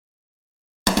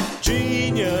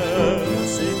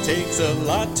takes a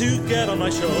lot to get on my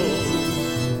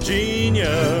show.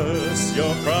 Genius,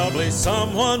 you're probably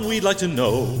someone we'd like to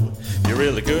know. You're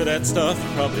really good at stuff, you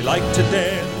probably like to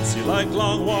dance. You like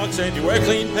long walks and you wear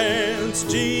clean pants.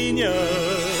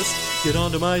 Genius, get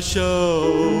onto my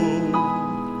show.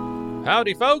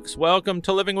 Howdy, folks. Welcome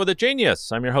to Living with a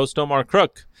Genius. I'm your host, Omar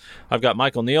Crook. I've got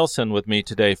Michael Nielsen with me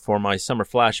today for my summer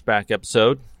flashback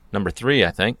episode, number 3,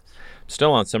 I think.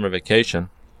 Still on summer vacation.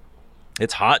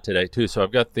 It's hot today, too, so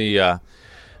I've got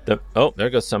oh, there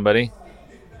goes somebody.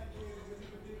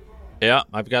 Yeah,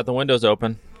 I've got the windows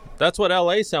open. That's what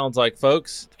LA sounds like,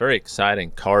 folks. It's very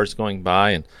exciting. Cars going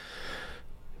by and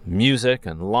music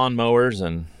and lawnmowers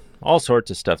and all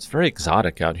sorts of stuff. It's very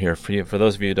exotic out here. For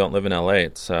those of you who don't live in LA,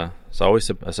 it's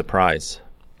always a surprise.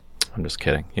 I'm just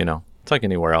kidding. You know, it's like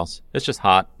anywhere else. It's just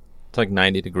hot. It's like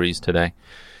 90 degrees today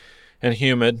and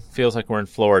humid. Feels like we're in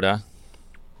Florida,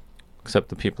 except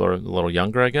the people are a little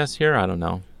younger, I guess, here. I don't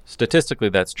know. Statistically,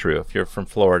 that's true. If you're from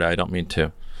Florida, I don't mean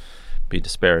to be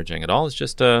disparaging at all. It's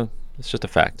just a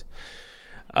fact.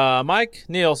 Mike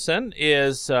Nielsen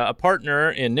is a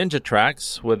partner in Ninja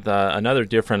Tracks with another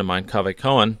dear friend of mine, Kaveh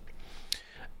Cohen.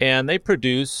 And they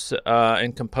produce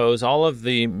and compose all of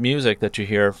the music that you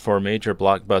hear for major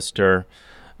blockbuster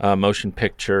motion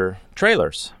picture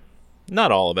trailers.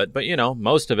 Not all of it, but, you know,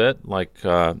 most of it, like,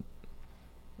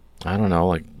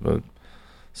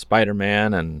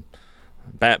 Spider-Man and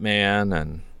Batman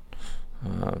and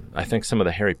I think some of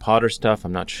the Harry Potter stuff.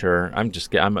 I'm not sure. I'm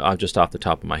just off the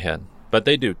top of my head. But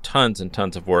they do tons and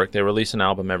tons of work. They release an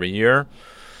album every year.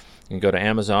 You can go to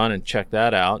Amazon and check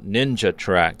that out. Ninja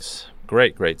Tracks.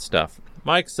 Great stuff.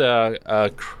 Mike's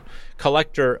a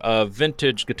collector of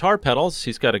vintage guitar pedals.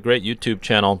 He's got a great YouTube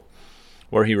channel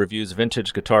where he reviews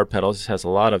vintage guitar pedals. He has a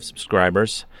lot of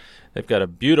subscribers. They've got a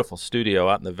beautiful studio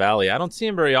out in the valley. I don't see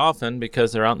him very often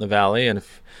because they're out in the valley. And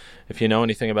if you know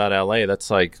anything about LA,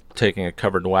 that's like taking a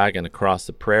covered wagon across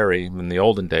the prairie. In the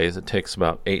olden days, it takes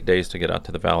about 8 days to get out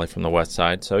to the valley from the west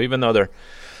side. So even though they're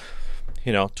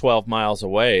 12 miles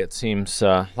away, it seems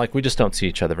like we just don't see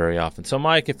each other very often. So,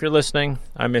 Mike, if you're listening,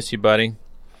 I miss you, buddy.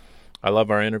 I love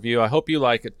our interview. I hope you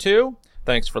like it, too.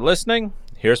 Thanks for listening.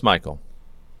 Here's Michael.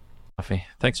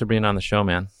 Thanks for being on the show,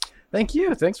 man. Thank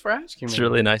you. Thanks for asking me. It's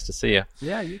really nice to see you.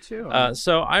 Yeah, you too.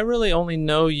 So I really only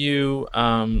know you,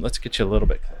 let's get you a little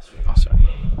bit closer. Oh,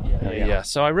 sorry. Yeah.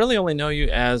 So I really only know you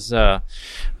as a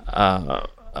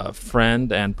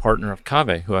friend and partner of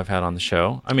Kaveh, who I've had on the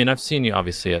show. I mean, I've seen you,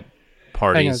 obviously, at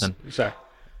parties. Sorry.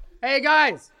 Hey,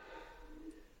 guys.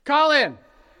 Call in.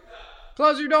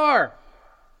 Close your door.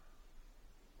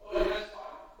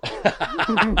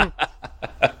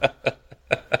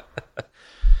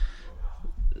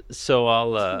 So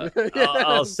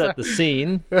I'll set the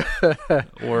scene.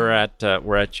 We're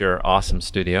at your awesome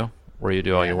studio where you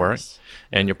do all your work,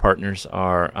 and your partners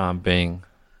are being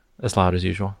as loud as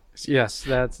usual. Yes,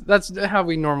 that's how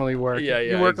we normally work. Yeah,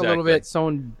 you work exactly. A little bit.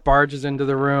 Someone barges into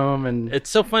the room, and it's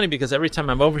so funny because every time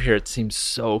I'm over here, it seems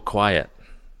so quiet.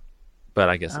 But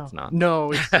I guess it's not.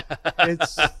 No,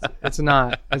 it's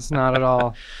not. It's not at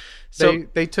all. So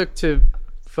they took to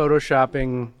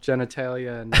photoshopping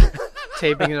genitalia and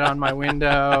taping it on my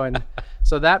window, and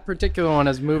so that particular one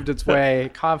has moved its way.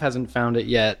 Kav hasn't found it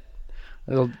yet.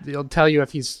 He'll tell you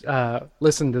if he's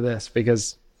listened to this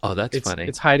because that's funny.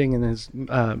 It's hiding in his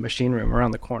machine room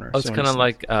around the corner. Oh, it's kind of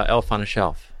like Elf on a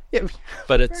Shelf. Yeah,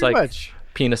 but it's like much.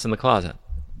 Penis in the closet.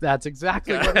 That's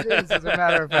exactly what it is, as a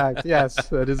matter of fact. Yes,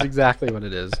 that is exactly what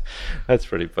it is. That's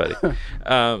pretty funny.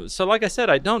 So like I said,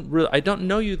 I don't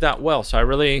know you that well. So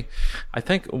I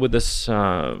think with this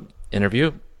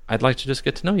interview, I'd like to just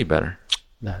get to know you better.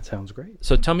 That sounds great.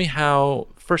 So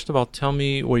first of all, tell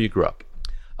me where you grew up.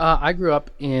 I grew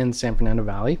up in San Fernando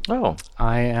Valley. Oh.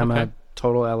 I am a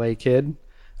total LA kid.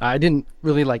 I didn't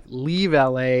really leave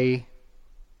LA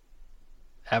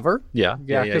ever. Yeah.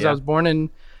 Because I was born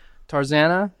in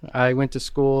Tarzana. I went to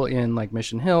school in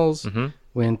Mission Hills,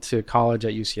 went to college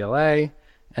at UCLA,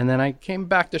 and then I came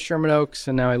back to Sherman Oaks,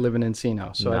 and now I live in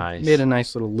Encino. So nice. I made a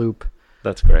nice little loop.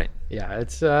 That's great. Yeah,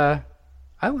 it's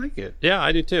I like it. Yeah,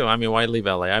 I do too. I mean, why leave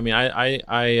LA? I mean,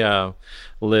 I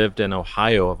lived in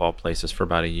Ohio of all places for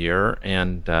about a year,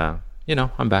 and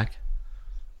I'm back.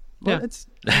 Well,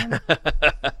 yeah.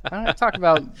 I don't talk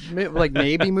about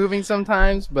maybe moving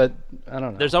sometimes, but I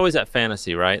don't know. There's always that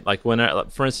fantasy, right? Like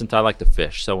for instance, I like to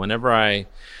fish. So whenever I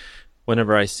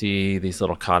see these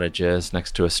little cottages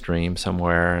next to a stream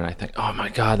somewhere, and I think, oh my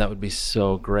God, that would be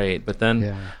so great. But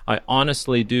then I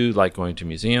honestly do like going to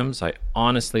museums. I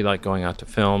honestly like going out to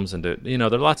films, and there are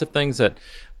lots of things that,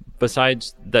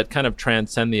 besides that, kind of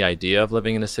transcend the idea of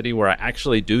living in a city where I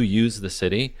actually do use the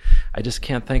city. I just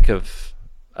can't think of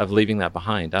leaving that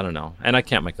behind. I don't know. And I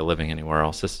can't make a living anywhere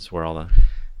else. This is where all the,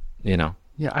 you know.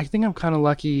 Yeah, I think I'm kind of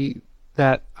lucky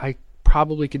that I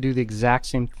probably could do the exact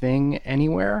same thing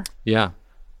anywhere. Yeah.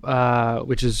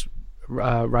 Which is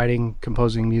writing,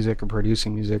 composing music, or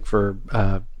producing music for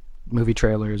movie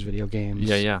trailers, video games.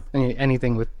 Yeah.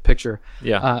 Anything with picture.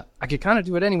 Yeah. I could kind of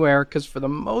do it anywhere because for the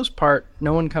most part,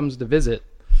 no one comes to visit.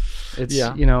 It's,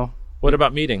 Yeah. What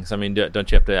about meetings? I mean,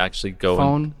 don't you have to actually go?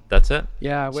 Phone. That's it?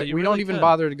 Yeah, So we you don't really even could.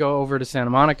 bother to go over to Santa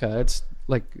Monica. It's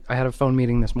like I had a phone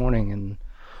meeting this morning, and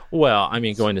Well, I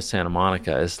mean, going to Santa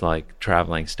Monica is like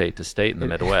traveling state to state in the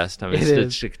Midwest. I mean, it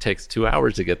is. it takes 2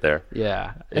 hours to get there. yeah,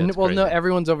 Yeah, and it's well, no, crazy.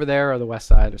 everyone's over there or the West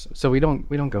Side, or so we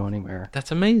don't go anywhere. That's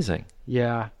amazing.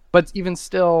 Yeah, but even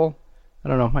still, I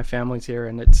don't know. My family's here,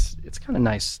 and it's kind of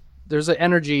nice. There's an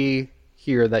energy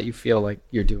here that you feel like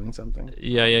you're doing something.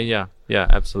 Yeah,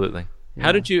 absolutely.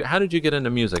 How did you get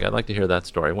into music? I'd like to hear that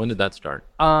story. When did that start?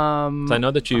 'Cause I know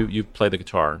that you play the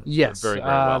guitar. Yes, very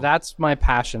well. that's my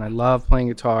passion. I love playing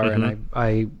guitar, Mm-hmm. and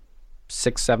I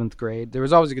 6th, 7th grade. There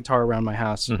was always a guitar around my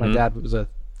house. Mm-hmm. My dad was a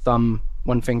thumb,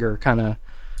 one finger kind of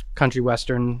country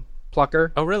western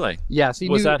plucker. Oh, really? Yes, he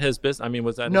Was knew. that his business? I mean,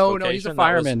 was that his No, vocation? he's a That was-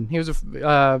 fireman. He was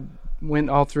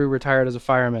went all through retired as a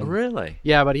fireman. Really?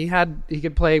 Yeah, but he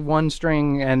could play one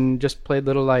string and just played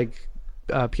little like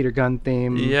Peter Gunn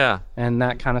theme. Yeah. And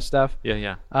that kind of stuff.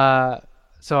 Yeah.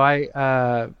 So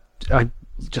I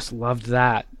just loved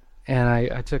that, and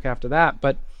I took after that.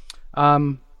 But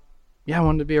yeah, I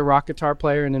wanted to be a rock guitar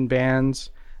player and in bands.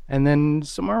 And then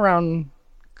somewhere around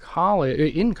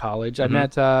college, I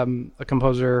met a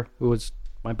composer who was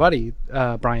my buddy,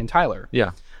 Brian Tyler,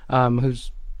 Yeah.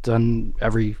 who's done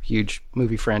every huge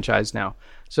movie franchise now.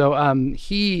 So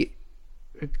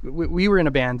we were in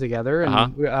a band together,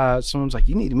 and someone was like,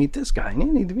 "You need to meet this guy. You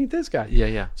need to meet this guy."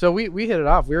 Yeah. So we hit it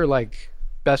off. We were like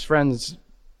best friends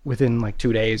within like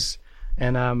 2 days.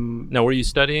 And Now, were you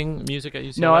studying music at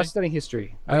UCLA? no, I was studying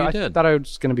history. Oh, you I did? thought I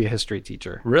was going to be a history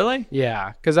teacher. Really?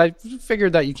 Yeah, because I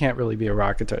figured that you can't really be a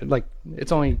rock guitar. Like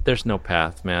it's only There's no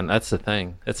path, man. That's the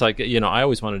thing. It's like, I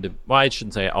always wanted to, well, I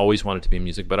shouldn't say I always wanted to be in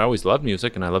music, but I always loved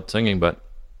music and I loved singing, but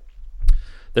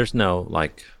there's no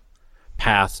like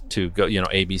path to go,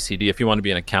 A, B, C, D. If you want to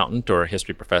be an accountant or a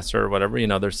history professor or whatever,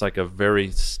 there's like a very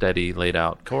steady laid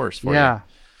out course for yeah.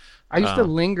 I used to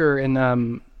linger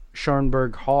in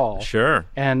Schoenberg Hall. you. Sure.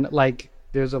 And like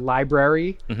there's a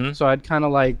library, so I'd kind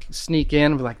of like sneak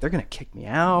in and be like, they're gonna kick me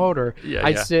out, or Yeah,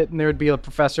 I'd yeah. sit and there would be a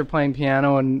professor playing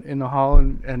piano in the hall,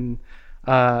 and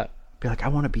be like, I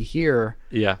want to be here.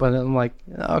 Yeah. But I'm like,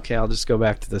 okay, I'll just go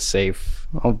back to the safe.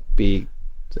 I'll be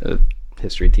a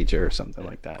history teacher or something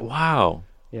like that. Wow.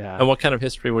 Yeah. And what kind of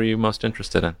history were you most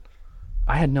interested in?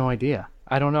 I had no idea.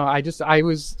 I don't know.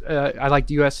 I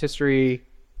liked U.S. history,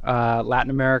 Latin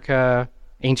America,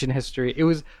 ancient history. It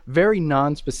was very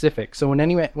non-specific. So when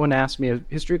anyone asked me a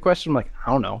history question, I'm like,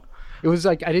 I don't know. It was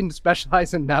like I didn't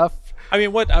specialize enough. I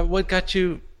mean, what got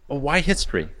you, why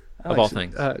history of all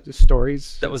things? Just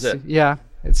stories. That was it. Yeah.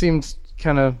 It seems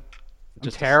kind of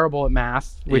Just terrible at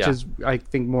math, which Yeah. is, I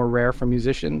think, more rare for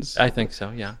musicians. I think so,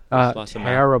 yeah. There's lots of math.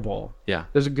 Terrible. Yeah.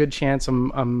 There's a good chance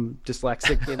I'm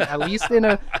dyslexic, at least in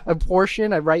a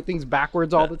portion. I write things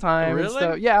backwards all the time. And Really?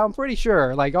 stuff. Yeah, I'm pretty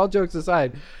sure. Like, all jokes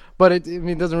aside, but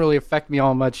it doesn't really affect me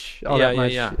all that much.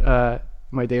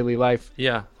 My daily life.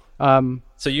 Yeah.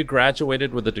 So you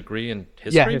graduated with a degree in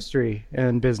history? Yeah, history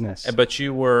and business. But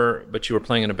you were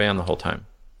playing in a band the whole time.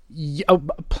 Yeah,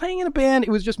 playing in a band, it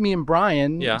was just me and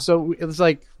Brian. Yeah. So it was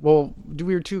like, well,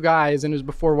 we were two guys, and it was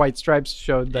before White Stripes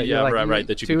showed that. Yeah, you're like, right.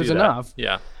 That you two could was do that. enough.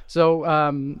 Yeah.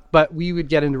 So, but we would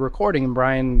get into recording, and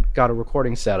Brian got a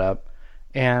recording set up,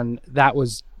 and that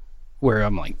was where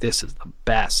I'm like, this is the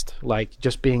best. Like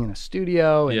just being in a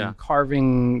studio and Yeah.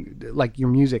 carving like your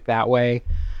music that way,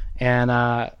 and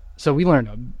so we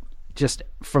learned just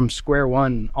from square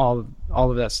one all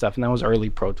of that stuff, and that was early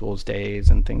Pro Tools days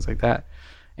and things like that.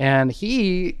 And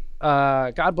he,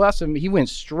 God bless him, he went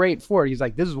straight for it. He's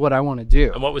like, this is what I want to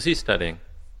do. And what was he studying?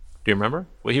 Do you remember?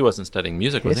 Well, he wasn't studying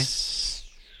music, was he?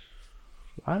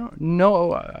 I don't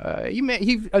know.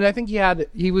 And I think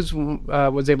he was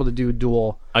able to do a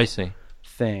dual I see.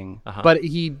 thing, Uh-huh. but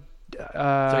he.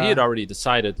 So he had already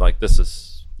decided, like, this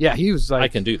is, Yeah, he was like, I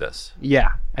can do this.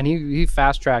 Yeah, and he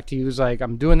fast tracked. He was like,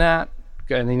 I'm doing that,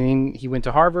 and then he went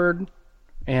to Harvard,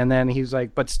 and then he was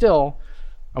like, but still,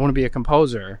 I want to be a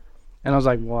composer. And I was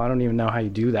like, well, I don't even know how you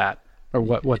do that or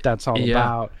what that's all Yeah.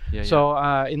 about. Yeah, So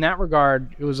in that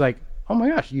regard, it was like, oh my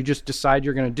gosh, you just decide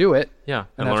you're going to do it. Yeah,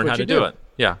 and that's learn what how to you do it.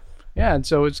 Yeah. Yeah, and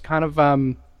so it's kind of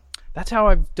that's how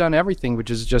I've done everything,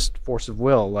 which is just force of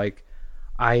will. Like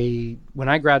when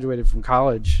I graduated from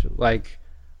college, like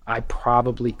I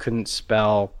probably couldn't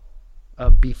spell a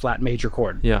B flat major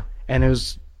chord. Yeah. And it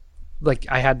was like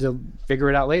I had to figure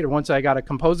it out later. Once I got a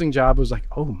composing job, it was like,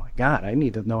 oh my God, I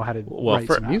need to know how to write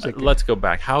some music. Let's go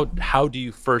back. How do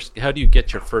you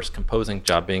get your first composing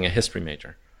job being a history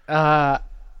major?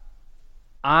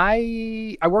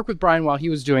 I worked with Brian while he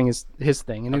was doing his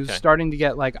thing, and he was Okay. starting to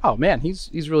get like, oh man, he's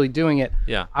really doing it.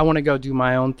 Yeah. I want to go do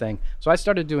my own thing. So I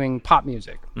started doing pop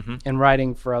music and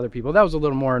writing for other people. That was a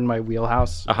little more in my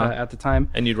wheelhouse at the time.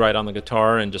 And you'd write on the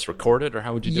guitar and just record it, or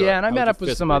how would you do it? Yeah, and I How met would up you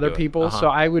with some physically other do it? people, so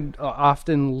I would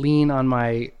often lean on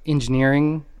my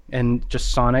engineering and just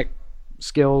sonic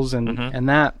skills and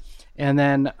that. And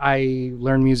then I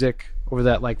learned music over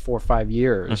that like 4 or 5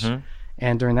 years.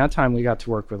 And during that time, we got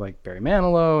to work with like Barry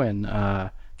Manilow and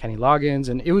Kenny Loggins,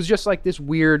 and it was just like this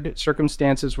weird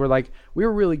circumstances where like we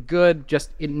were really good, just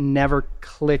it never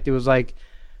clicked. It was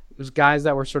guys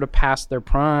that were sort of past their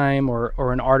prime,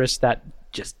 or an artist that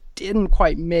just didn't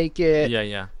quite make it.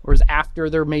 Yeah. Or was after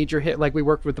their major hit. Like we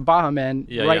worked with the Baha Men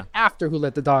after Who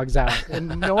Let the Dogs Out,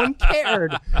 and no one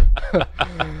cared.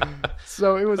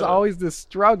 So it was always this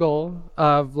struggle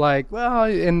of like, well,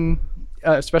 and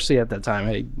especially at that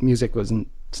time, music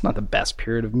it's not the best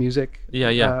period of music. When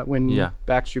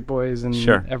Backstreet Boys and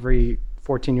every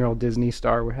 14-year-old Disney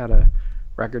star had a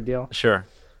record deal. Sure.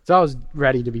 So I was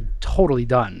ready to be totally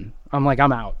done. I'm like,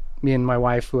 I'm out. Me and my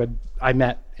wife, who I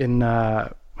met in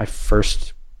my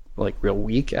first like real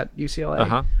week at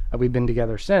UCLA. We've been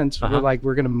together since. We're like,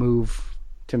 we're gonna move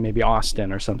to maybe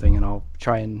Austin or something, and I'll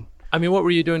try and. I mean, what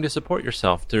were you doing to support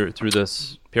yourself through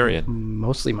this period?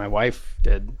 Mostly my wife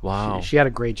did. Wow. She had a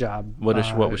great job. What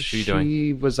was she doing?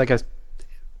 She was like a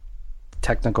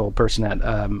technical person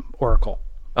at Oracle.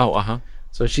 Oh,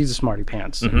 So she's a smarty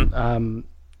pants.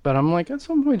 But I'm like, at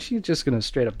some point, she's just gonna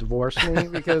straight up divorce me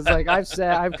because, like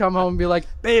I've come home and be like,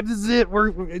 babe, this is it.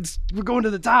 We're going to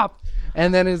the top,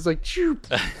 and then it's like, shoot,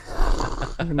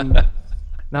 and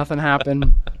nothing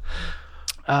happened.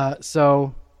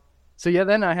 So yeah,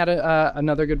 then I had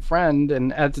another good friend,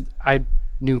 and I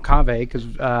knew Kaveh because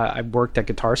I worked at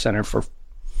Guitar Center for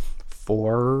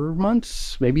 4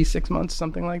 months, maybe 6 months,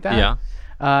 something like that. Yeah.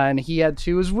 And he had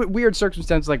too. It was weird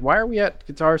circumstances. Like, why are we at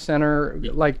Guitar Center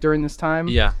like during this time?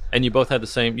 Yeah, and you both had the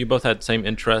same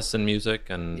interests in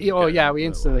music, and we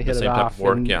instantly hit it same off. type of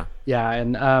work.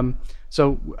 And,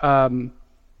 and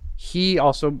he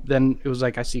also then it was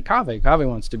like, I see Kaveh. Kaveh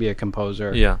wants to be a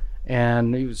composer. Yeah.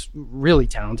 And he was really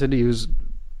talented. He was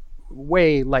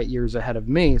way light years ahead of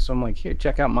me. So I'm like, here,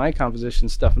 check out my composition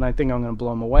stuff, and I think I'm going to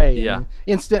blow him away. Yeah. And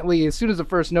instantly, as soon as the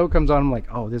first note comes on, I'm like,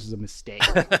 oh, this is a mistake.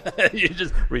 You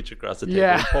just reach across the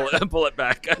table and pull it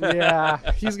back. Yeah,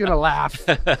 he's going to laugh.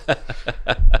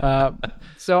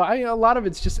 So a lot of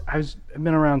it's just I've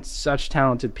been around such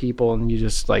talented people, and you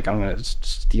just like, I'm going to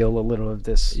steal a little of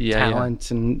this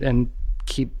talent and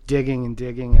keep digging and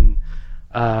digging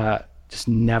and just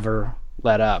never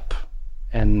let up,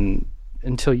 and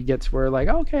until you get to where like,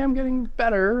 okay, I'm getting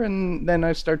better, and then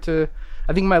I think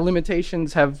my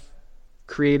limitations have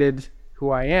created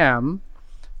who I am,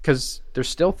 because there's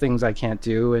still things I can't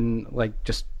do, and like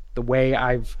just the way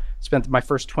I've spent my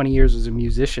first 20 years as a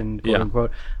musician, quote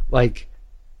unquote, like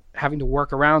having to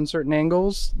work around certain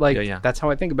angles, like that's how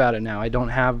I think about it now. I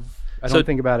don't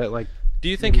think about it like. Do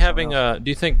you think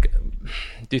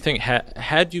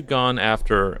had you gone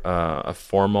after a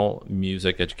formal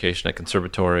music education at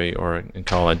conservatory or in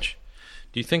college,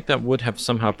 do you think that would have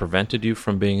somehow prevented you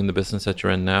from being in the business that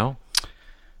you're in now?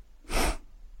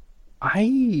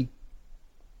 I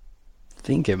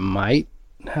think it might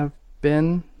have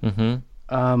been.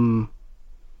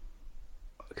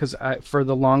 Because for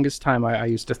the longest time, I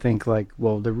used to think like,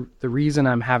 well, the reason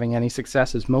I'm having any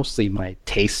success is mostly my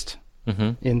taste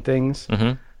in things,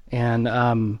 and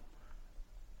a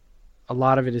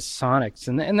lot of it is sonics,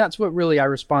 and that's what really I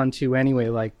respond to anyway.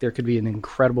 Like, there could be an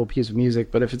incredible piece of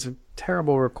music, but if it's a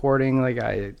terrible recording, like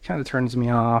it kind of turns me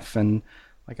off, and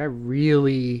like I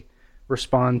really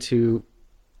respond to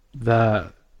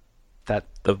the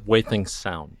way things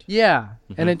sound.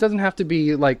 And it doesn't have to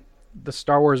be like the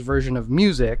Star Wars version of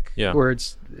music where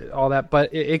it's all that,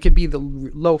 but it could be the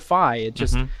lo-fi. It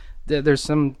just there's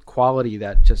some quality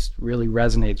that just really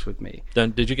resonates with me.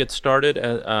 Then did you get started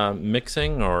at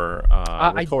mixing or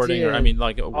recording? I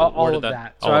did. All of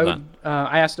that.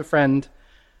 I asked a friend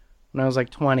when I was like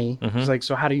 20. He's like,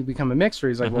 so how do you become a mixer?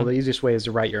 He's like, well, the easiest way is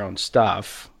to write your own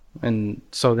stuff. And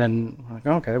so then I'm like,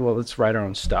 okay, well, let's write our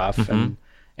own stuff. And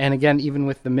again, even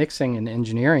with the mixing and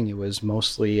engineering, it was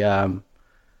mostly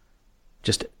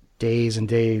just days and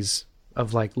days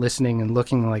of like listening and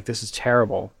looking like, this is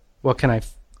terrible. What can I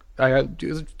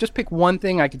just pick one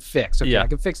thing I could fix. Okay, Yeah. I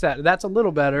can fix that. That's a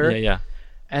little better. Yeah.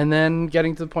 And then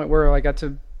getting to the point where I got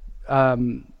to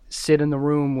sit in the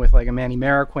room with like a Manny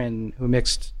Marroquin who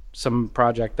mixed some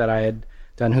project that I had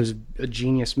done, who's a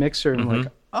genius mixer, and like,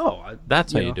 oh,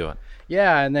 That's how you do it.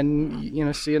 yeah. And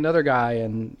then see another guy,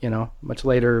 and much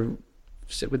later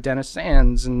sit with Dennis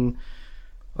Sands, and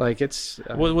like it's.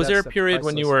 Was there a period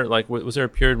when you were like? Was there a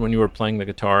period when you were playing the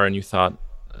guitar and you thought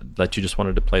that you just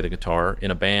wanted to play the guitar in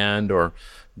a band or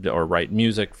write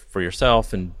music for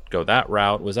yourself and go that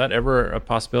route? Was that ever a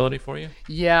possibility for you?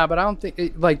 Yeah, but I don't think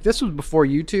this was before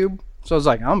YouTube, so I was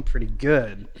like, I'm pretty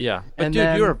good. Yeah, but And dude,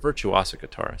 then- you're a virtuoso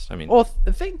guitarist. I mean, Well,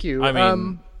 thank you. I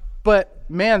mean- but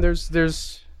man,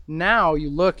 there's now you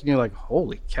look and you're like,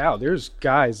 holy cow, there's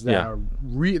guys that Yeah. are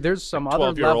there's some other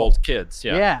level. 12-year-old kids.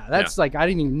 Yeah, Yeah, that's like I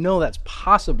didn't even know that's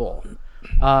possible.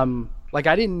 Like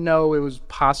I didn't know it was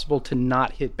possible to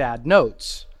not hit bad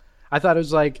notes. I thought it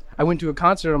was like I went to a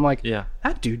concert. And I'm like, Yeah.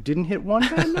 that dude didn't hit one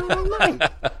bad note all night.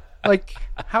 Like,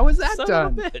 how is that Son done?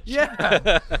 of a bitch.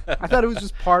 Yeah, I thought it was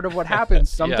just part of what happens.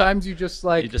 Sometimes you just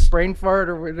like You just- brain fart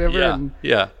or whatever, yeah, and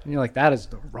yeah. you're like, that is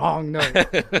the wrong note.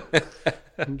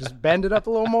 And just bend it up a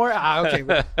little more. Okay,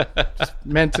 just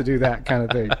meant to do that kind of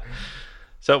thing.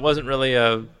 So it wasn't really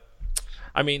a.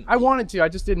 I mean, I wanted to. I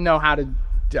just didn't know how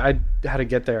to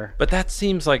get there. but that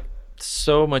seems like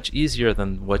so much easier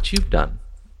than what you've done.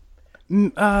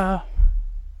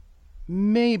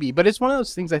 Maybe, but it's one of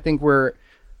those things I think where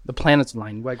the planets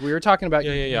align. Like we were talking about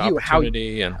Yeah. you,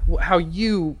 Opportunity and how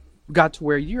you got to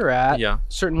where you're at. Yeah.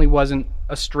 Certainly wasn't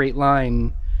a straight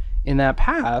line in that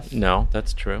path. no,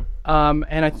 that's true.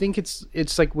 And I think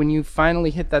it's like when you finally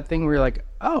hit that thing where you're like,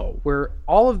 oh, where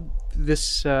all of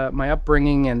this, my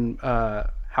upbringing and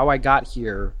how I got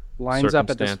here lines up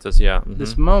at Circumstances, yeah. Mhm.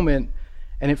 this moment,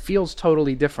 and it feels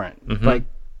totally different. Mm-hmm. Like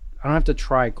I don't have to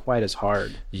try quite as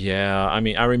hard. Yeah, I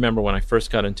mean, I remember when I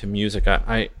first got into music,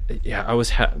 I was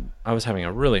having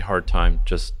a really hard time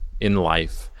just in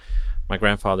life. My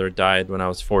grandfather died when I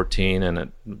was 14,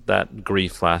 and that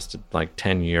grief lasted like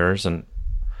 10 years. And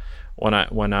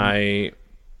when I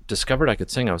discovered I could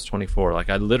sing, I was 24. Like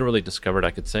I literally discovered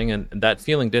I could sing, and that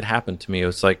feeling did happen to me. It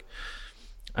was like,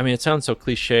 I mean, it sounds so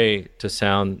cliche to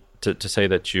say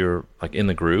that you're like in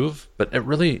the groove, but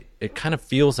it kind of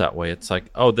feels that way. It's like,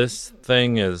 oh, this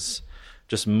thing is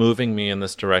just moving me in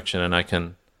this direction, and I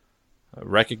can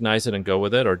recognize it and go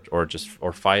with it,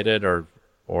 or fight it,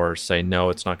 or say no,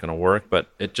 it's not going to work. But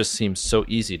it just seems so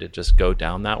easy to just go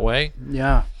down that way.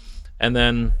 Yeah. And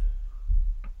then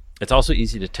it's also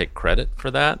easy to take credit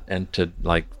for that and to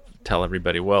like tell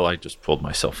everybody, well, I just pulled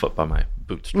myself up by my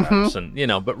bootstraps, and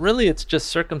but really it's just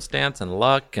circumstance and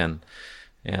luck and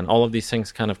all of these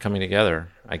things kind of coming together,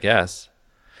 I guess.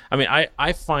 I mean,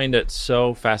 I find it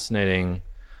so fascinating,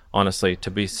 honestly, to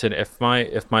be sitting. If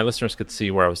my listeners could see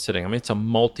where I was sitting, I mean, it's a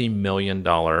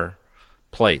multi-million-dollar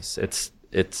place. It's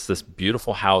this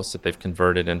beautiful house that they've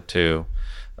converted into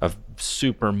a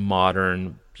super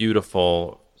modern,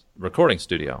 beautiful recording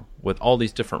studio with all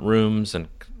these different rooms and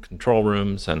control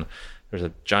rooms, and there's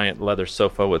a giant leather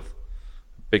sofa with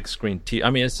big screen TV. I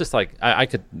mean, it's just like I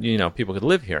could, people could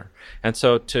live here. And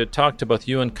so to talk to both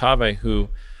you and Kaveh, who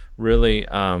really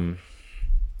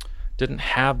didn't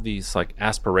have these like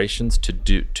aspirations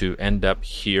to end up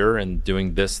here and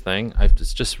doing this thing,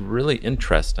 it's just really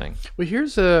interesting. Well,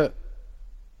 here's in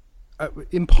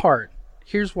part,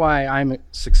 here's why I'm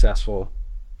successful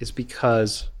is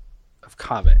because of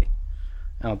Kaveh.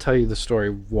 And I'll tell you the story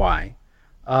why.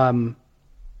 When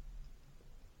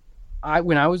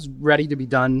I was ready to be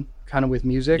done kind of with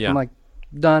music, Yeah. I'm like,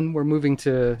 done, we're moving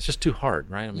to... It's just too hard,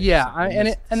 right? I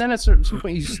mean, and then at some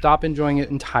point you stop enjoying it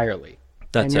entirely.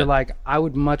 That's and you're it. like, I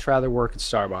would much rather work at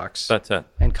Starbucks That's it.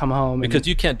 and come home. Because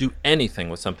you can't do anything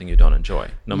with something you don't enjoy,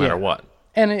 no matter what.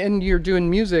 And you're doing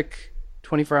music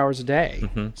 24 hours a day,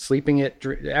 Mm-hmm. sleeping it,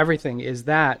 everything is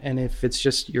that. And if it's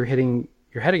just you're hitting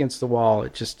your head against the wall,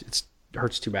 it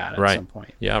hurts too bad at some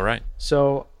point. Yeah, right.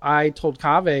 So I told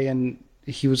Kaveh, and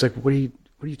he was like, "What are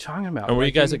you talking about?" And were you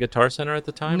Like, guys at Guitar Center at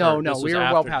the time? No, or no, this we was were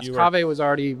well after past. you were- Kaveh was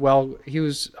already he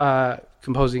was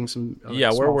composing some. Yeah,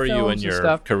 where small were you in films and your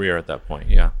stuff. career at that point?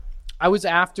 Yeah. I was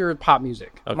after pop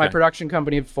music. My Okay. production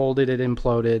company had folded, it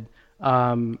imploded.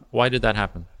 Why did that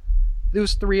happen? There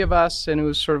was 3 of us, and it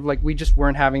was sort of like we just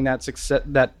weren't having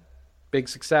that big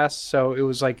success. So it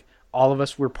was like all of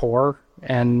us were poor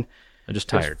and I'm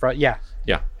just it was tired. yeah,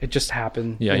 Yeah. it just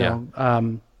happened. Yeah, you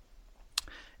know?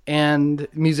 And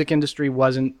music industry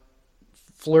wasn't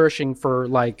flourishing for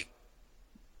like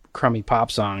crummy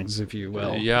pop songs, if you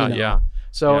will. Yeah, you know? yeah.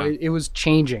 So Yeah. it was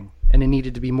changing, and it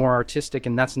needed to be more artistic,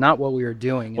 and that's not what we were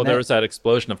doing. Well, there was that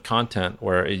explosion of content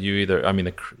where you either, I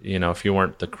mean, if you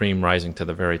weren't the cream rising to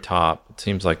the very top, it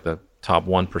seems like the top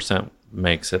 1%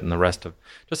 makes it, and the rest of,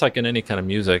 just like in any kind of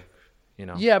music,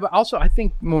 Yeah, but also I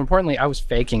think more importantly, I was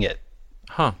faking it.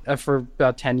 Huh. For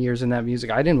about 10 years in that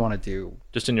music. I didn't want to do.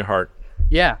 Just in your heart.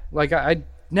 Yeah, like I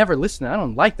never listened. I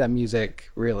don't like that music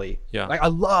really. Yeah. Like I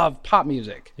love pop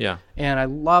music. Yeah. And I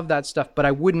love that stuff, but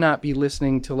I would not be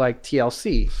listening to like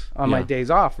TLC on my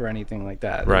days off or anything like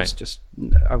that. Right. It was just,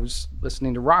 I was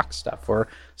listening to rock stuff or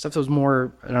stuff that was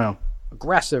more, I don't know,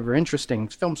 aggressive or interesting,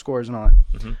 film scores and all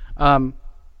that. Mm-hmm.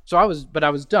 So I was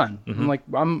done. Mm-hmm. I'm like,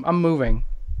 I'm moving.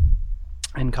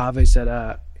 And Kaveh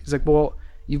said, he's like, well,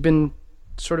 you've been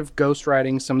sort of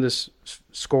ghostwriting some of this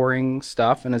scoring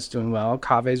stuff and it's doing well.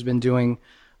 Kaveh's been doing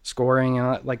scoring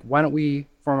and like, why don't we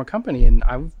form a company? And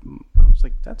I was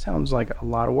like, that sounds like a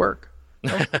lot of work.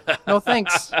 No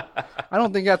thanks. I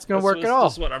don't think that's going to work at all.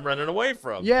 That's what I'm running away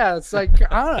from. Yeah, it's like,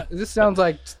 this sounds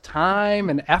like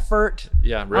time and effort.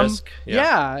 Yeah, risk.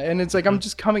 Yeah, and it's like I'm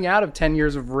just coming out of 10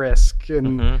 years of risk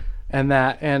and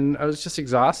that, and I was just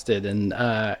exhausted.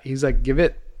 And he's like, give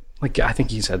it, like I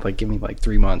think he said, like give me like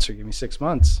 3 months or give me 6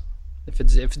 months. If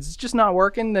it's just not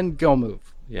working, then go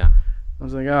move. Yeah. I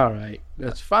was like, all right,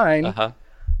 that's fine. Uh-huh.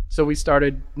 So we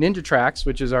started Ninja Tracks,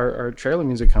 which is our trailer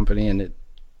music company, and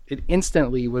it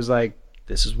instantly was like,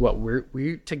 this is what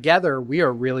we together, we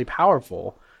are really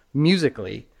powerful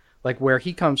musically. Like where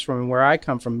he comes from and where I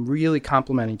come from really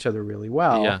complement each other really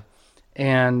well. Yeah.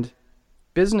 And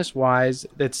business-wise,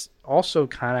 that's also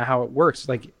kind of how it works.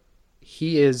 Like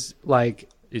he is like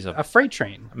He's a freight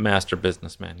train. Master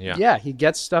businessman. Yeah. Yeah, he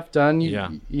gets stuff done.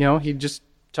 You know, he just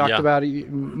talked about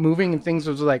moving and things.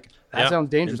 Was like, that sounds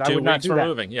dangerous. I would not do that.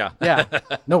 Moving. Yeah. Yeah.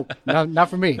 No, not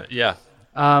for me. Yeah.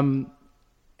 And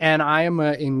I am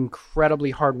an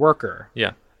incredibly hard worker.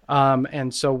 Yeah.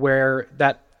 And so where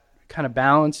that kind of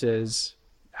balances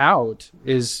out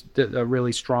is a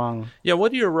really strong. Yeah.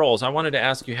 What are your roles? I wanted to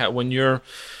ask you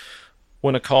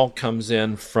when a call comes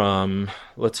in from,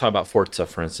 let's talk about Forza,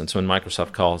 for instance, when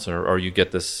Microsoft calls or you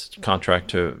get this contract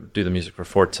to do the music for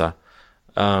Forza,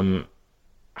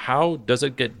 how does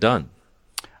it get done?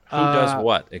 Who does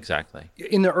what exactly?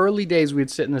 In the early days, we'd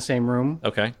sit in the same room.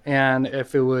 Okay. And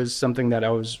if it was something that I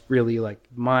was really like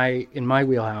in my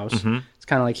wheelhouse, it's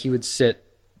kind of like he would sit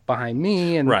behind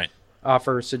me and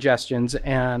offer suggestions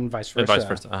and vice versa. And vice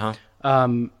versa.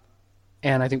 Uh-huh.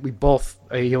 And I think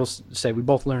he'll say we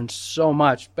both learned so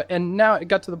much. And now it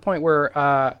got to the point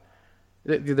where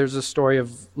there's a story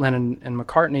of Lennon and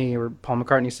McCartney, or Paul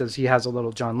McCartney says he has a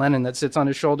little John Lennon that sits on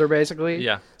his shoulder, basically.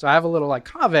 Yeah. So I have a little like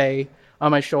Kaveh on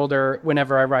my shoulder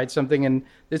whenever I write something, and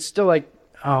it's still like,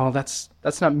 oh, that's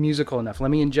not musical enough.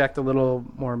 Let me inject a little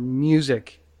more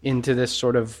music into this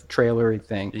sort of trailery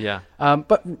thing. Yeah.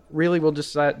 But really, we'll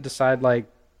just decide like,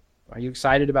 are you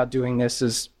excited about doing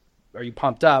this? Are you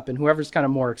pumped up? And whoever's kind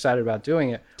of more excited about doing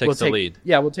it takes the lead.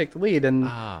 Yeah, we'll take the lead and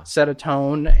set a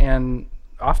tone. And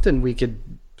often we could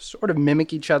sort of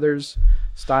mimic each other's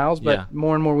styles, but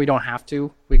more and more we don't have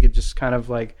to. We could just kind of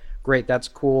like, great, that's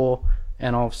cool,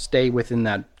 and I'll stay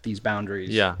within these boundaries.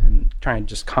 Yeah. And try and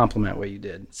just complement what you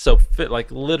did. So like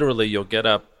literally, you'll get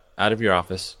up out of your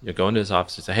office, you'll go into his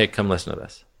office and say, hey, come listen to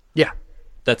this. Yeah.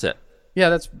 That's it.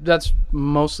 Yeah, that's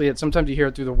mostly it. Sometimes you hear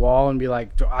it through the wall and be like,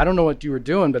 I don't know what you were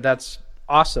doing, but that's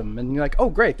awesome. And you're like, oh,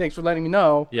 great, thanks for letting me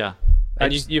know. Yeah.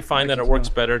 And you find that it works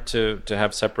better to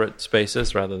have separate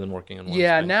spaces rather than working in one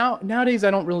space. Nowadays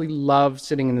I don't really love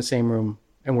sitting in the same room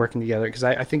and working together because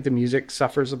I think the music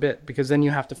suffers a bit because then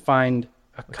you have to find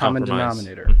a common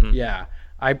denominator. Mm-hmm. Yeah.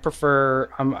 I prefer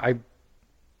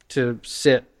to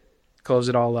sit, close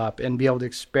it all up, and be able to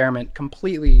experiment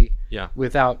completely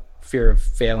without fear of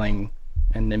failing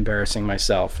and embarrassing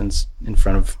myself in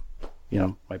front of,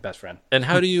 my best friend. And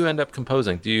how do you end up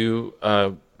composing? Do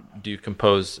you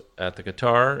compose at the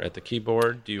guitar, at the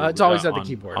keyboard? Do you? It's always at the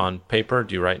keyboard. On paper?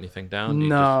 Do you write anything down? Do you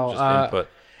no. just input?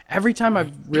 Every time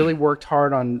I've really worked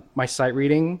hard on my sight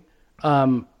reading,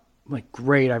 like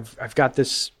great, I've got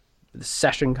this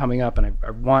session coming up and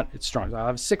I want it strong. So I'll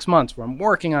have 6 months where I'm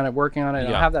working on it. And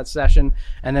I'll have that session.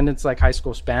 And then it's like high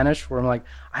school Spanish where I'm like,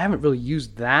 I haven't really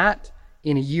used that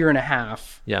in a year and a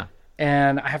half. Yeah.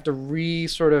 And I have to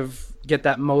sort of get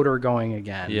that motor going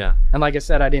again. Yeah. And like I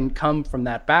said, I didn't come from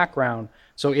that background.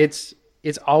 So it's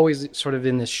always sort of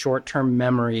in this short-term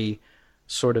memory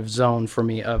sort of zone for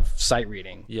me of sight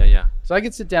reading. Yeah. So I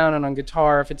could sit down and on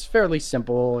guitar if it's fairly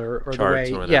simple or the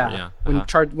way, or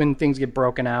whatever, when things get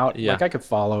broken out, like I could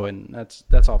follow and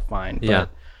that's all fine. Yeah.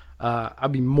 But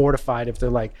I'd be mortified if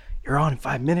they're like, "You're on in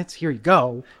 5 minutes. Here you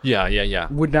go." Yeah.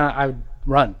 I would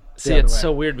run. See, it's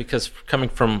so weird because coming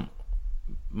from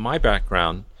my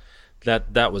background,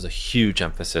 that was a huge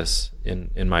emphasis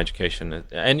in my education,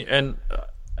 and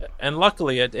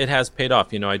luckily it has paid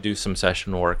off. You know, I do some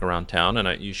session work around town,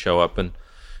 and you show up and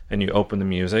you open the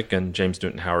music, and James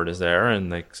Newton Howard is there,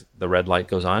 and the red light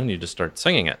goes on, and you just start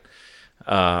singing it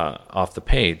off the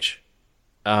page.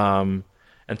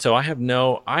 And so I have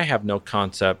no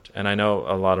concept, and I know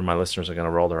a lot of my listeners are going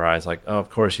to roll their eyes like, oh, of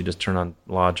course, you just turn on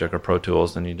Logic or Pro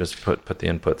Tools, and you just put the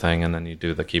input thing, and then you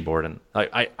do the keyboard. And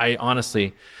I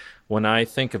honestly, when I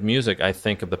think of music, I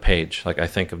think of the page. Like, I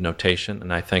think of notation,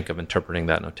 and I think of interpreting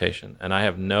that notation. And I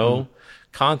have no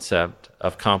concept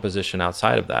of composition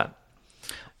outside of that.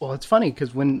 Well, it's funny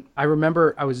because when I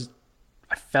remember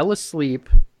I fell asleep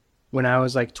when I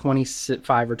was like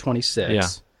 25 or 26. Yeah.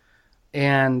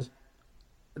 And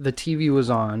the TV was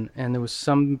on, and there was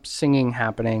some singing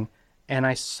happening, and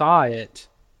I saw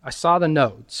the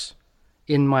notes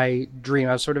in my dream.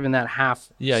 I was sort of in that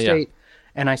half state,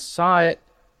 and I saw it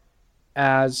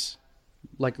as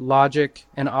like Logic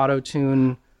and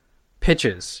auto-tune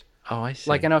pitches. Oh, I see.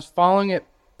 Like, and I was following it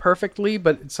perfectly,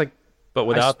 but it's like, but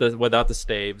without the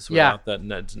staves, without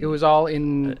that, it was all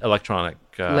in electronic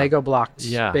Lego blocks,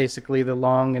 basically the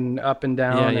long and up and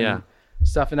down and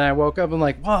stuff. And then I woke up and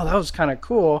like, wow, that was kind of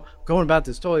cool. Going about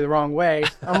this totally the wrong way.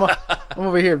 I'm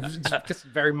over here, just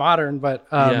very modern, but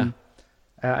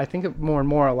I think more and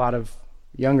more a lot of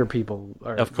younger people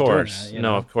are. Of course, doing that,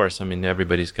 know? Of course. I mean,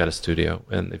 everybody's got a studio,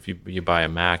 and if you buy a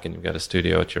Mac and you've got a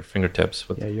studio at your fingertips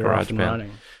with you're off and GarageBand.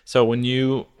 running. So when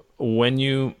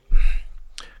you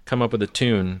come up with a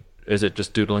tune, is it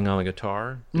just doodling on the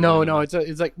guitar? No,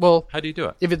 it's like, well, how do you do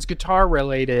it? If it's guitar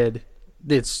related,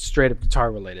 it's straight up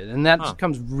guitar related, and that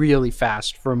comes really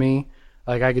fast for me.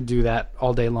 Like, I could do that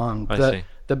all day long. I see.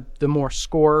 The more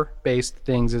score based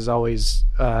things is always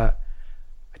I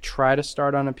try to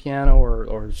start on a piano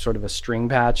or sort of a string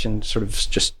patch and sort of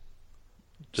just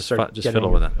fiddle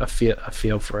with it. A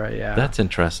feel for it. Yeah, that's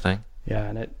interesting. Yeah,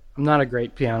 and I'm not a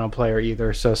great piano player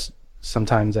either, so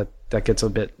sometimes that gets a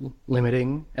bit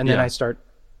limiting, and then I start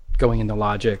going into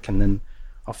Logic, and then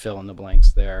I'll fill in the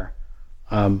blanks there.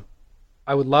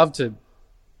 I would love to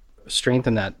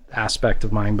strengthen that aspect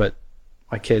of mine, but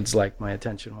my kids like my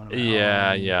attention when I'm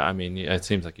at home. I mean, it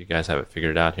seems like you guys have it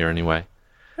figured out here anyway.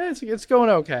 It's going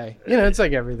okay. You know, it's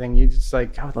like everything. You just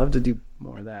like, I would love to do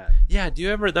more of that. Yeah. Do you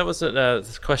ever? That was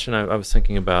this question I was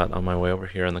thinking about on my way over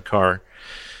here in the car.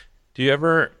 Do you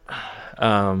ever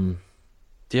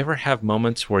have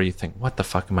moments where you think, "What the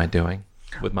fuck am I doing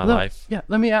with my life?" Yeah.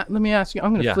 Let me ask you.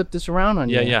 I'm going to flip this around on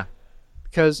you. Yeah.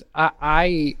 Because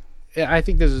I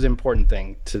think this is an important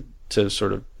thing to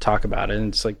sort of talk about it, and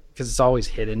it's like, because it's always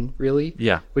hidden, really.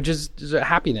 Yeah. Which is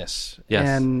happiness. Yes.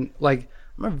 And like,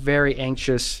 I'm a very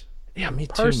anxious me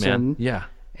person. too, man. Yeah.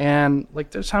 And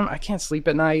like, there's time I can't sleep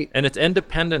at night. And it's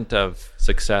independent of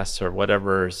success or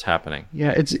whatever is happening.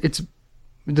 Yeah. It's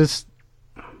this.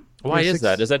 Why is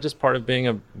that? Is that just part of being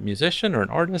a musician or an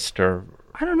artist, or?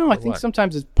 I don't know. I think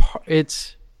sometimes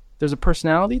there's a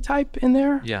personality type in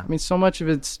there. Yeah. I mean, so much of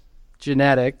it's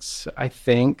genetics, I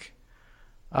think.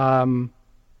 And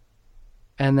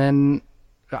then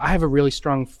I have a really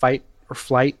strong fight or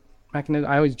flight mechanism.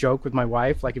 I always joke with my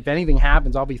wife, like, if anything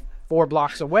happens, I'll be 4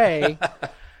 blocks away, and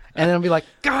then I'll be like,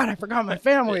 God, I forgot my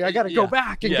family. I got to go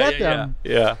back and get them.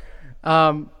 Yeah.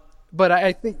 But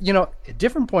I think, you know, at a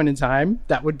different point in time,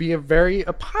 that would be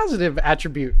a positive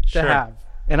attribute to have.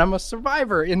 And I'm a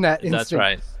survivor in that instinct. That's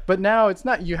right. But now it's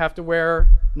not. You have to wear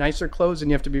nicer clothes,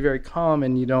 and you have to be very calm,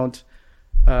 and you don't,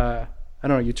 I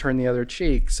don't know, you turn the other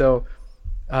cheek. So,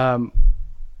 I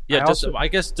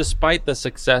guess despite the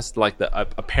success, like the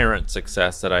apparent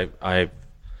success that I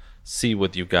see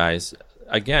with you guys,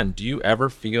 again, do you ever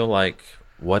feel like,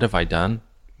 what have I done?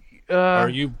 Are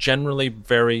you generally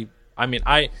very... I mean,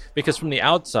 because from the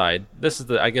outside, this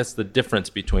is I guess the difference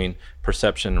between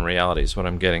perception and reality is what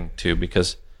I'm getting to,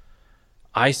 because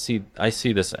I see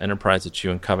this enterprise that you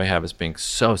and Covey have as being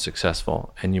so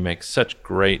successful, and you make such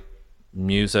great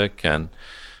music, and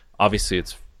obviously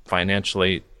it's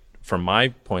financially, from my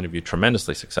point of view,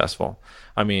 tremendously successful.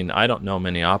 I mean, I don't know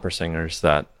many opera singers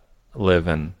that live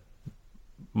in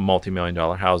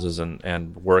multi-million-dollar houses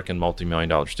and work in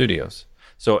multi-million-dollar studios.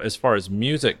 So as far as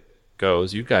music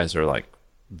goes, you guys are like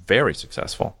very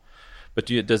successful. But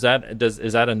is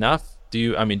that enough? Do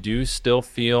you still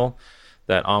feel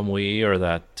that ennui or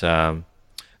that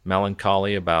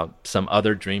melancholy about some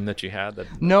other dream that you had?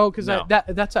 No, because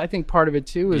that's I think part of it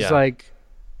too is like,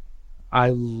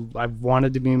 I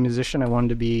wanted to be a musician. I wanted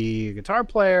to be a guitar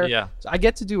player. Yeah. So I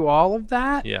get to do all of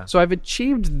that. Yeah. So I've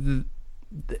achieved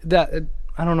that.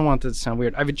 I don't want that to sound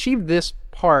weird. I've achieved this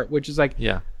part, which is like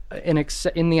Yeah.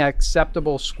 in the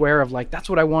acceptable square of like, that's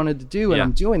what I wanted to do, and Yeah.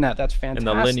 I'm doing that. That's fantastic.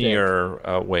 In the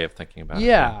linear way of thinking about it.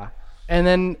 Yeah. And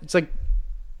then it's like,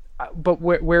 but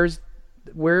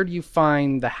where do you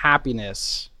find the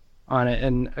happiness on it?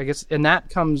 And I guess, and that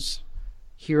comes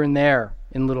here and there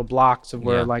in little blocks of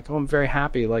where Yeah. like, oh, I'm very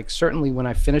happy. Like certainly when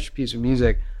I finish a piece of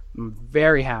music, I'm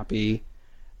very happy.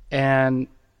 And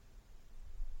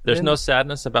There's no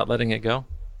sadness about letting it go?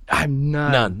 I'm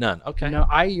None. Okay. No,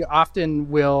 I often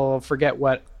will forget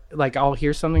what, like I'll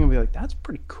hear something and be like, that's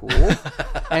pretty cool.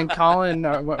 And Colin,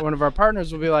 one of our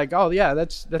partners, will be like, oh yeah,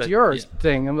 that's yours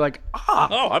thing. I'm like,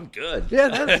 Oh, I'm good.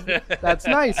 yeah, that's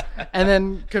nice. And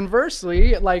then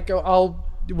conversely, like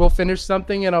we'll finish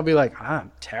something and I'll be like,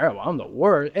 I'm terrible, I'm the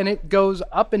worst. And it goes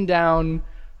up and down.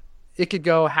 It could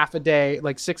go half a day,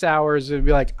 like 6 hours, and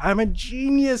be like, I'm a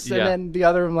genius. And Yeah. then the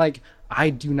other, I'm like, I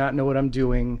do not know what I'm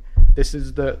doing. This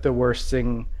is the worst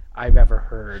thing I've ever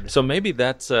heard. So maybe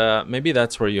that's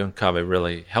where you and Kaveh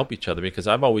really help each other, because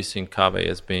I've always seen Kaveh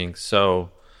as being so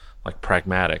like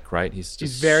pragmatic, right? He's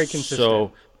very consistent.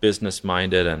 so business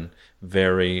minded and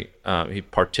very he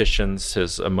partitions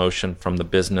his emotion from the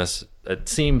business, it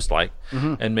seems like.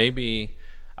 And maybe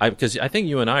because I think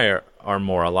you and I are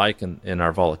more alike in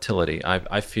our volatility.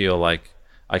 I feel like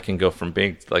I can go from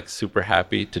being like super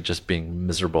happy to just being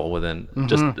miserable within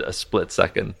just a split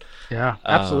second. Yeah,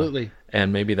 absolutely.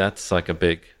 And maybe that's like a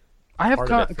big I have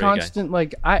part of it for you guys. constant,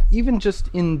 like, I even just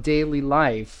in daily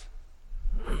life,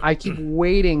 I keep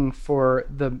waiting for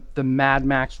the Mad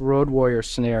Max Road Warrior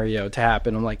scenario to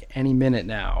happen. I'm like, any minute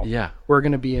now. Yeah. We're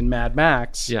going to be in Mad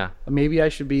Max. Yeah. Maybe I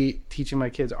should be teaching my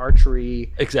kids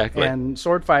archery. Exactly. And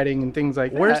sword fighting and things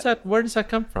like that. Where does that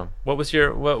come from? What was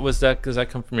that? Does that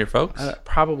come from your folks?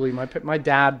 Probably. My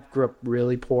dad grew up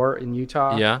really poor in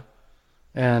Utah. Yeah.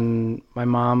 And my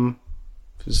mom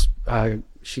was,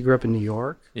 she grew up in New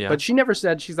York. Yeah. But she never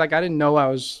said, she's like, I didn't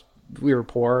know we were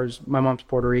poor. My mom's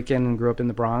Puerto Rican and grew up in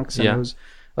the Bronx. And Yeah. it was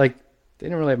like, they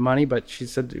didn't really have money, but she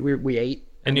said we ate.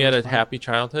 And you had a happy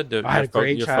childhood? I had a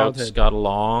great your childhood. folks got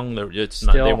along? They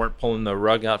Still. weren't pulling the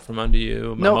rug out from under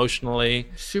you Nope. emotionally?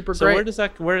 Super So great. where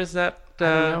does that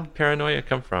know. paranoia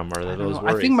come from? Or I don't those know.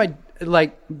 worries? I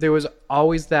think there was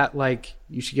always that, like,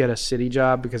 you should get a city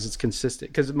job because it's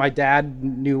consistent. Because my dad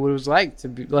knew what it was like to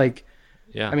be like,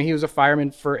 Yeah. I mean, he was a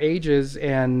fireman for ages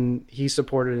and he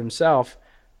supported himself.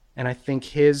 And I think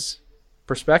his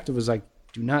perspective was like,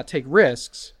 do not take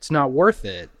risks. It's not worth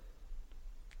it.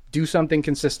 Do something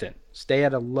consistent. Stay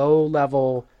at a low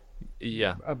level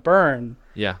yeah. burn.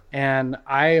 Yeah. And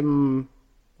I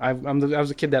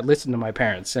was a kid that listened to my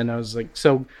parents. And I was like,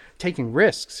 so taking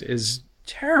risks is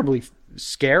terribly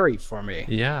scary for me.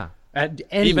 Yeah.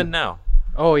 Even now.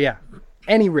 Oh, yeah.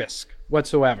 Any risk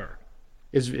whatsoever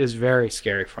is very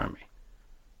scary for me.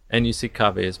 And you see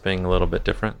Kaveh as being a little bit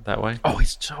different that way? Oh,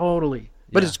 he's totally.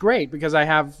 But Yeah. it's great because I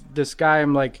have this guy.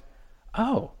 I'm like,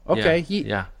 oh, okay.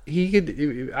 Yeah.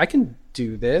 I can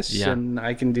do this Yeah. and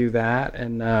I can do that.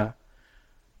 And I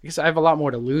guess I have a lot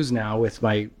more to lose now with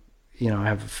my, I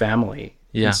have a family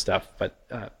Yeah. and stuff. But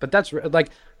that's like,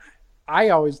 I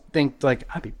always think like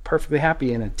I'd be perfectly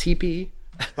happy in a teepee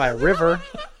by a river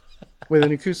with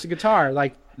an acoustic guitar.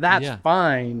 Like that's Yeah.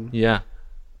 fine. Yeah.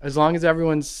 As long as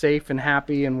everyone's safe and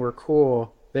happy and we're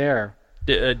cool there.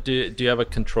 Do you have a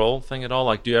control thing at all?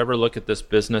 Like, do you ever look at this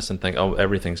business and think, oh,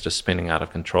 everything's just spinning out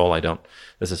of control?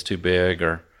 This is too big,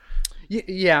 or?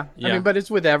 Yeah. I Yeah. mean, but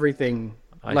it's with everything.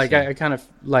 I see. I kind of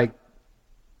like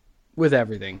with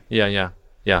everything. Yeah.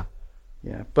 Yeah.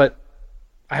 But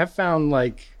I have found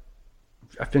like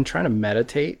I've been trying to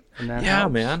meditate. And that Yeah,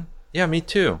 helps. man. Yeah, me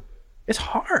too. It's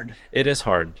hard. It is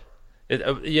hard.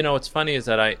 What's funny is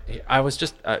that I was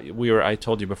just I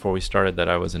told you before we started that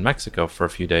I was in Mexico for a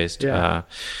few days. Yeah.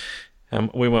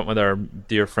 And we went with our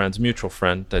dear friend's mutual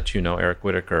friend that you know, Eric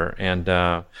Whitaker,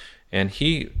 and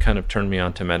he kind of turned me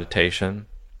on to meditation,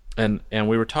 and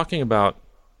we were talking about,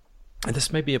 and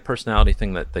this may be a personality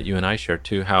thing that you and I share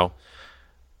too, how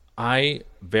I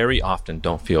very often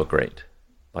don't feel great,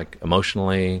 like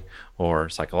emotionally or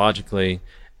psychologically.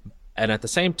 And at the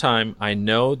same time, I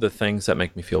know the things that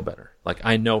make me feel better. Like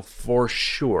I know for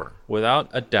sure, without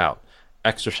a doubt,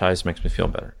 exercise makes me feel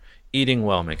better. Eating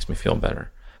well makes me feel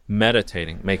better.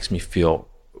 Meditating makes me feel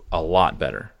a lot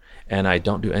better. And I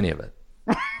don't do any of it.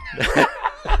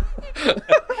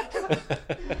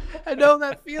 I know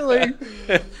that feeling.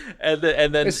 And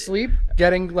then Sleep,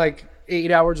 getting like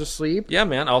 8 hours of sleep. yeah,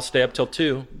 man, I'll stay up till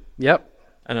 2. Yep.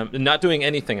 And I'm not doing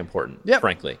anything important, Yep.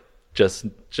 frankly. Just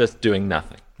doing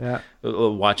nothing. Yeah.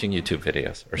 Watching YouTube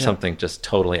videos or something just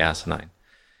totally asinine.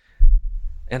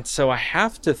 And so I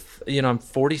have to, I'm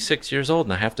 46 years old,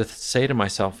 and I have to say to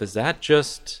myself, is that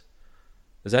just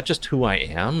who I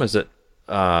am? Is it,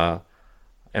 and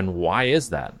why is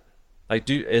that? Like,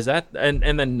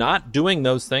 and then not doing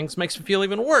those things makes me feel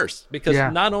even worse, because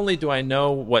not only do I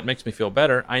know what makes me feel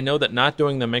better, I know that not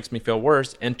doing them makes me feel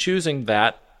worse, and choosing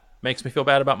that makes me feel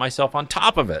bad about myself on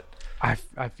top of it. I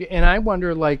feel, and I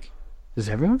wonder, like, does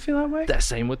everyone feel that way? The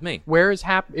same with me. Where is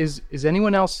is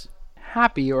anyone else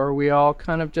happy, or are we all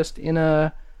kind of just in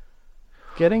a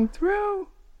getting through?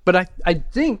 But I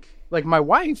think, like, my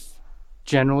wife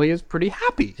generally is pretty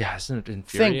happy. Yeah, isn't it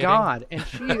infuriating? Thank God. And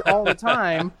she, all the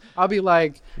time, I'll be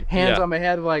like, hands on my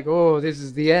head, like, oh, this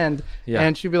is the end. Yeah.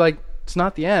 And she'll be like, it's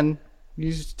not the end.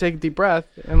 You just take a deep breath.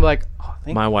 And I'm like, oh,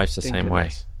 my wife's the same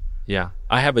way. Yeah.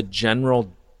 I have a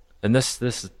general, and this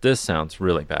sounds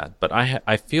really bad, but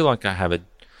I feel like I have and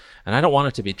I don't want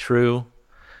it to be true,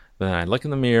 but then I look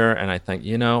in the mirror and I think,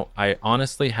 I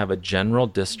honestly have a general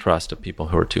distrust of people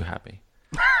who are too happy.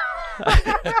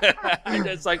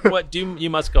 It's like, what you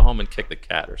must go home and kick the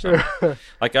cat or something.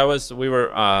 Like we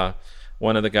were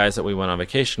one of the guys that we went on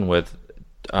vacation with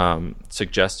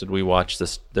suggested we watch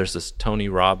there's this Tony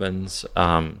Robbins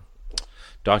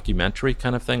documentary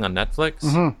kind of thing on Netflix.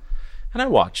 Mm-hmm. And I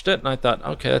watched it and I thought,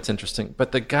 okay, that's interesting,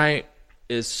 but the guy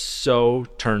is so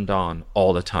turned on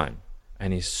all the time,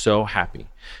 and he's so happy,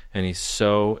 and he's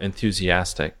so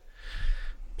enthusiastic.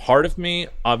 Part of me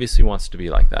obviously wants to be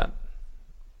like that.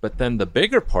 But then the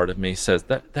bigger part of me says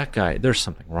that guy, there's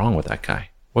something wrong with that guy.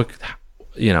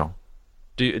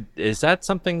 Is that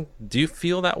something, do you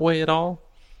feel that way at all?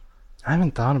 I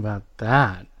haven't thought about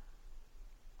that.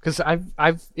 Because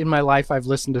I've in my life, I've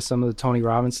listened to some of the Tony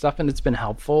Robbins stuff, and it's been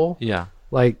helpful. Yeah.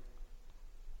 Like,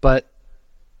 but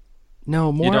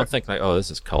no more. You don't think like, oh,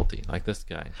 this is culty, like this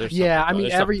guy. There's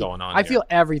something going on. I feel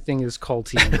everything is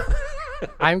culty.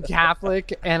 I'm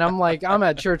Catholic, and I'm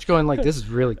at church going like, this is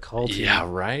really culty. Yeah,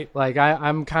 right. Like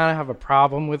I'm kind of have a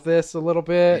problem with this a little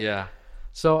bit. Yeah.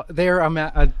 So there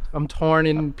I'm torn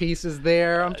in pieces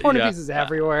there. I'm torn in pieces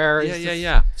everywhere.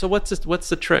 Yeah. So what's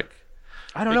the trick?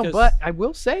 I don't know, but I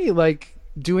will say, like,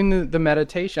 doing the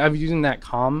meditation, I'm using that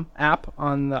Calm app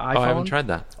on the iPhone. Oh, I haven't tried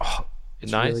that. Oh,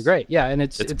 it's nice. Really great. Yeah, and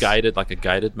it's guided, like a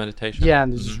guided meditation. Yeah,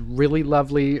 and there's this really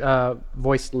lovely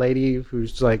voiced lady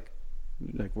who's like,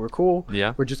 we're cool.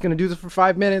 Yeah. We're just going to do this for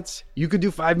 5 minutes. You could do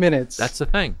 5 minutes. That's the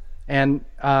thing. And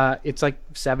it's like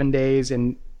 7 days,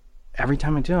 and every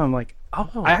time I do it, I'm like,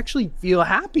 oh, I actually feel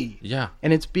happy. Yeah.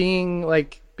 And it's being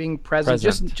present.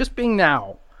 Just being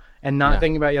now. And not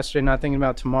thinking about yesterday, not thinking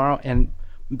about tomorrow.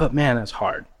 But man, that's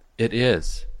hard. It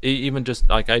is. Even just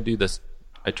like I do this,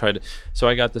 I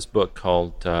got this book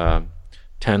called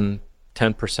 10%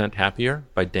 Happier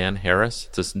by Dan Harris.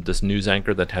 It's this news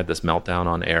anchor that had this meltdown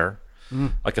on air,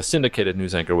 like a syndicated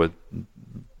news anchor with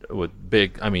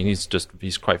big,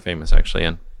 he's quite famous actually.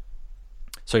 And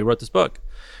so he wrote this book,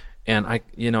 and I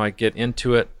get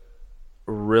into it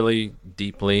really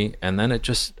deeply, and then it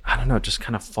just, I don't know, it just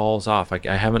kind of falls off. I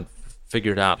haven't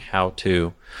figured out how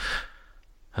to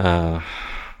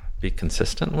be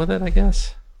consistent with it, I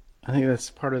guess. I think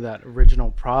that's part of that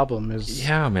original problem is,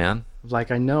 yeah, man.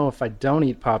 Like, I know if I don't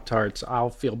eat Pop-Tarts, I'll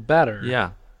feel better.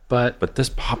 Yeah. But this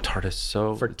Pop-Tart is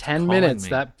so, for 10 minutes,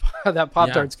 that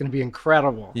Pop-Tart's going to be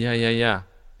incredible. Yeah.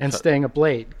 And staying up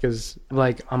late, because,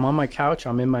 like, I'm on my couch,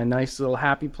 I'm in my nice little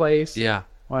happy place. Yeah.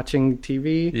 Watching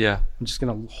TV. Yeah. I'm just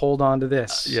going to hold on to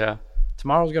this. Yeah.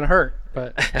 Tomorrow's going to hurt,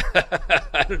 but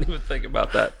I don't even think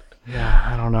about that. Yeah,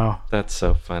 I don't know. That's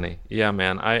so funny. Yeah,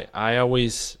 man. I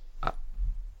always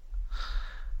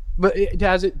But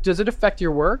does it affect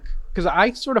your work? Cuz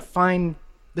I sort of find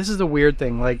this is the weird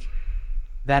thing, like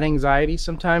that anxiety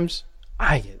sometimes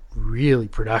I get really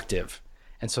productive.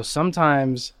 And so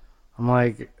sometimes I'm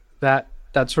like that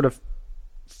sort of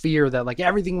fear that like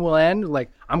everything will end,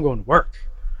 like I'm going to work.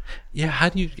 Yeah, how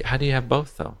do you have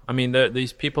both though? I mean,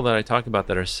 these people that I talk about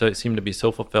that seem to be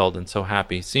so fulfilled and so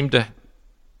happy seem to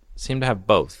have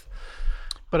both.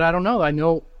 But I don't know. I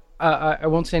know I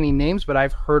won't say any names, but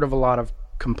I've heard of a lot of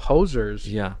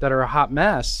composers that are a hot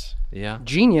mess. Yeah.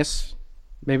 Genius.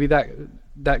 Maybe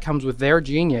that comes with their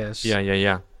genius.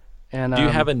 Yeah. And do you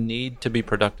have a need to be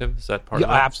productive? Is that part of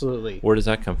it? Absolutely. Where does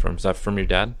that come from? Is that from your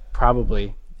dad?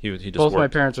 Probably. He just Both worked. My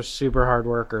parents are super hard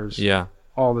workers. Yeah.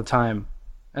 All the time.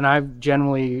 And I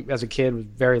generally, as a kid, was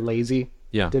very lazy.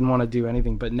 Yeah. Didn't want to do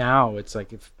anything. But now it's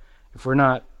like if we're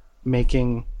not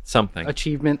making something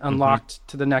achievement unlocked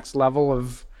to the next level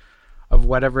of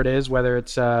whatever it is, whether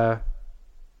it's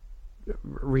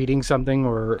reading something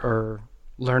or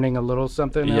learning a little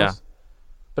something else.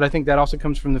 But I think that also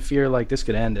comes from the fear like this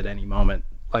could end at any moment.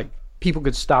 Like people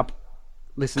could stop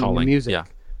listening to music.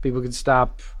 People could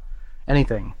stop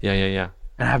anything. Yeah.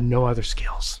 And I have no other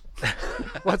skills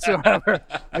whatsoever.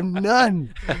 I have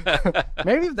none.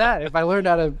 Maybe if I learned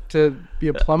how to be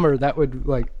a plumber, that would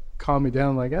like calm me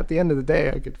down. Like at the end of the day,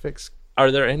 I could fix.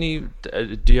 Are there any?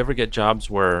 Do you ever get jobs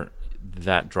where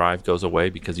that drive goes away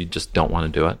because you just don't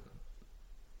want to do it?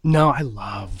 No, I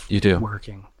love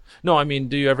working. No, I mean,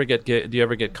 do you ever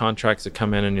get contracts that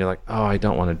come in and you're like, oh, I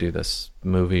don't want to do this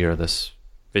movie or this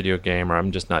video game, or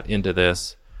I'm just not into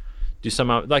this? Do you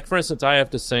somehow, like for instance, I have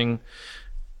to sing,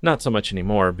 not so much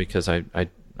anymore because I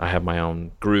have my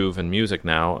own groove and music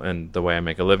now and the way I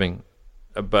make a living.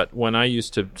 But when I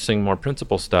used to sing more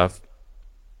principal stuff,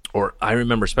 or I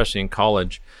remember especially in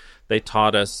college, they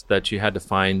taught us that you had to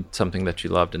find something that you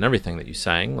loved in everything that you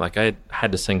sang. Like I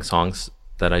had to sing songs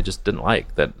that I just didn't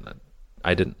like, that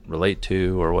I didn't relate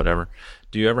to or whatever.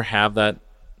 Do you ever have that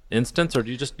instance, or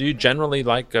do you generally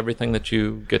like everything that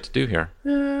you get to do here?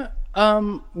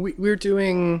 We're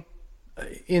doing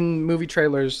in movie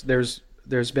trailers. There's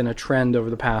been a trend over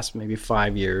the past maybe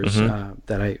 5 years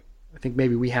that I think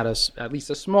maybe we had at least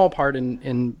a small part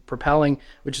in propelling,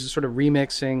 which is sort of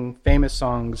remixing famous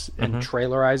songs and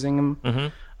trailerizing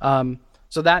them.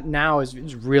 So that now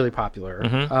is really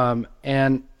popular.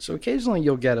 And so occasionally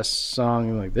you'll get a song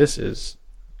and like, this is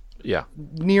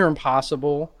near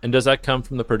impossible. And does that come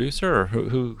from the producer, or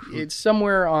who? It's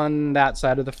somewhere on that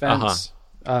side of the fence.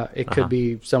 It could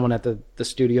be someone at the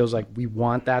studios like, we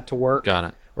want that to work. Got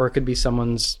it. Or it could be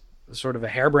someone's sort of a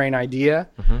harebrained idea,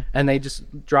 and they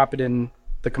just drop it in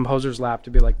the composer's lap to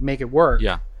be like, make it work.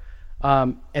 Yeah.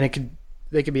 And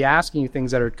they could be asking you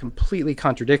things that are completely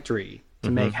contradictory to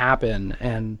make happen,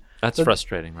 and that's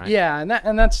frustrating, right? Yeah,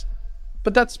 and that's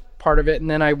part of it. And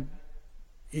then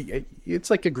it's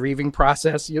like a grieving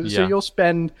process. So you'll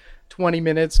spend 20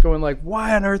 minutes going like,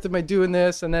 why on earth am I doing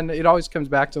this? And then it always comes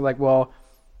back to like, well,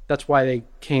 that's why they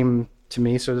came to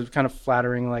me. So it's kind of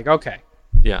flattering, like, okay.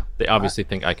 Yeah, they obviously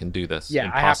think I can do this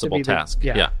impossible task.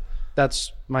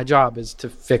 That's my job, is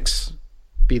to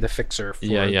be the fixer for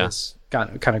this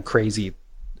kind of crazy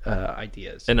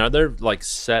ideas. And are there like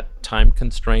set time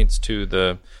constraints to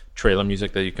the trailer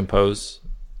music that you compose?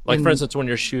 Like for instance, when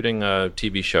you're shooting a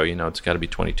TV show, it's got to be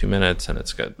 22 minutes, and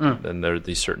it's got and there are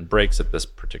these certain breaks at this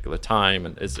particular time.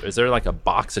 And is there like a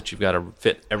box that you've got to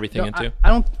fit everything into? I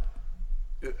don't.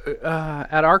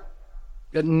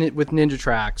 With Ninja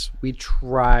Tracks, we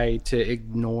try to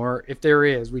ignore, if there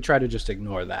is, we try to just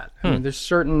ignore that. I mean, there's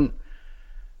certain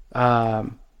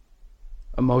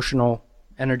emotional,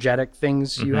 energetic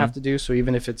things you have to do. So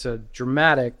even if it's a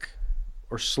dramatic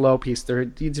or slow piece, there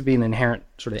needs to be an inherent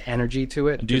sort of energy to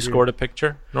it. Do you score a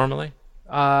picture normally?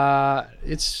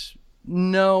 It's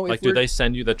no. Like, do they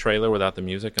send you the trailer without the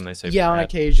music, and they say, on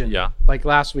occasion. Yeah. Like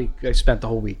last week, I spent the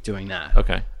whole week doing that.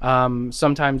 Okay.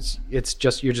 Sometimes it's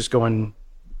just, you're just going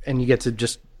and you get to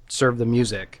just serve the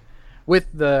music with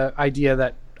the idea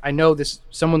that I know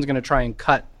someone's going to try and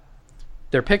cut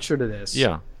their picture to this.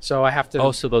 Yeah. So I have to.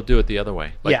 Oh, so they'll do it the other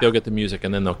way. Like they'll get the music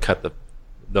and then they'll cut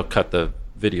the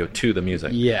video to the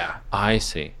music. Yeah. I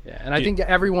see. Yeah. And I think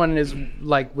everyone is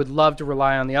like, would love to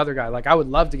rely on the other guy. Like, I would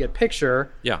love to get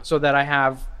picture so that I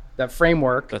have that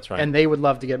framework. That's right. And they would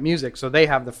love to get music, so they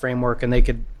have the framework and they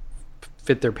could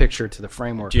fit their picture to the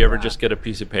framework. Do you ever just get a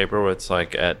piece of paper where it's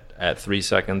like at 3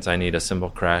 seconds I need a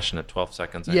cymbal crash, and at 12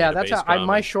 seconds I need a bass drum? That's how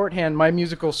my shorthand, my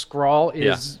musical scrawl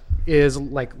is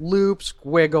like loop,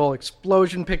 squiggle,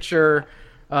 explosion picture,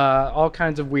 all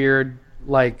kinds of weird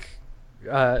like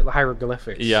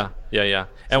hieroglyphics. Yeah.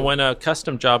 And when a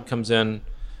custom job comes in,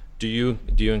 do you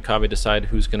and Kavi decide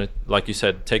who's gonna, like you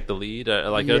said, take the lead?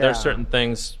 Are there certain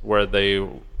things where do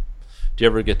you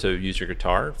ever get to use your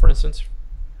guitar, for instance,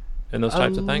 in those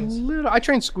types of things? I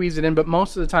try and squeeze it in, but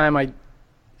most of the time it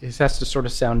has to sort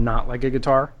of sound not like a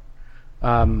guitar.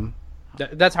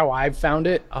 That's how I've found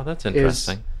it. Oh, that's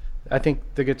interesting. I think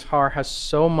the guitar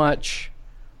has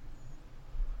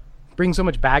brings so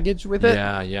much baggage with it.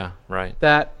 Yeah, right.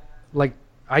 That, like,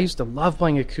 I used to love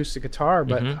playing acoustic guitar,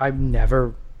 but I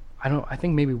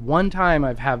think maybe one time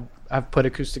I've put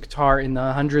acoustic guitar in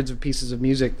the hundreds of pieces of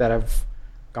music that have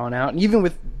gone out. And even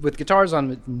with guitars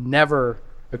on, it's never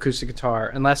acoustic guitar,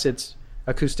 unless it's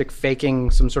acoustic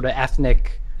faking some sort of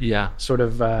ethnic sort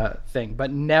of thing,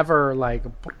 but never like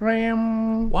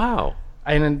wow.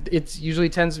 And it usually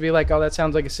tends to be like, oh, that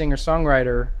sounds like a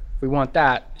singer-songwriter. If we want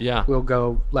that, we'll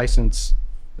go license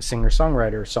a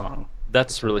singer-songwriter song.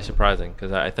 That's really surprising,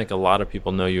 because I think a lot of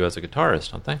people know you as a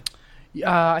guitarist, don't they?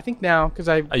 I think now, because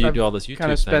you do all this YouTube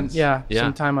kind of spent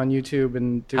some time on YouTube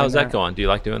and doing How's that going? Do you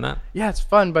like doing that? Yeah, it's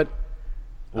fun, but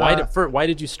Why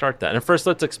did you start that? And first,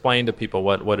 let's explain to people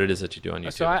what it is that you do on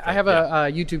YouTube. So I have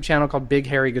a YouTube channel called Big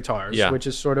Hairy Guitars, which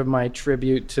is sort of my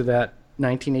tribute to that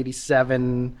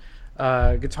 1987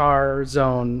 guitar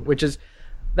zone,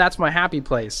 that's my happy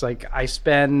place. Like, I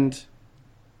spend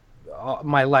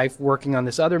my life working on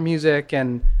this other music,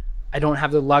 and I don't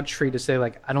have the luxury to say,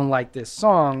 like, I don't like this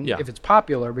song if it's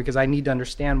popular, because I need to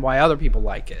understand why other people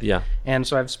like it. Yeah. And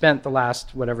so I've spent the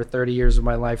last 30 years of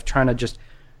my life trying to just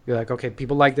be like, okay,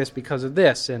 people like this because of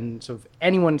this. And so if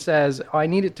anyone says, I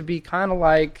need it to be kind of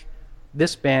like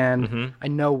this band, I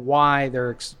know why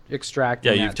they're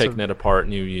extracting that. Yeah, you've taken it apart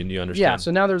and you understand. Yeah,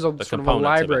 so now there's a sort of a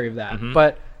library of that.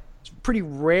 But it's pretty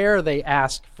rare they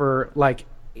ask for, like,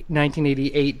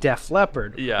 1988 Def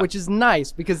Leppard, which is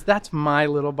nice because that's my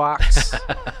little box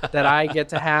that I get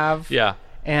to have. Yeah.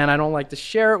 And I don't like to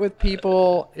share it with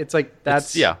people. It's like,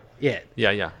 that's it.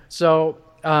 Yeah. So,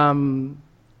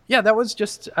 that was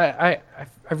just, I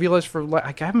realized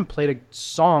I haven't played a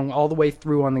song all the way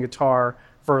through on the guitar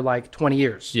for like 20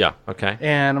 years. Yeah. Okay.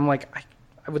 And I'm like,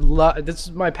 I would love, this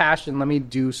is my passion. Let me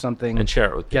do something and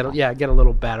share it with people. Get a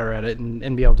little better at it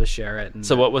and be able to share it. And,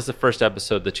 so what was the first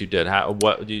episode that you did?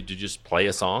 Did you just play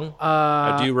a song?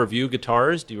 Do you review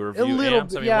guitars? Do you review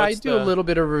amps? I do a little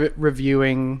bit of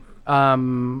reviewing.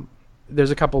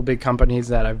 There's a couple big companies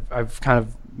that I've kind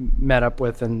of met up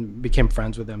with and became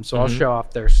friends with them. So I'll show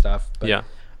off their stuff. But,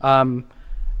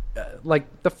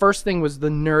 like, the first thing was the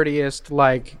nerdiest,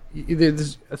 like,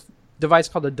 there's a device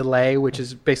called a delay, which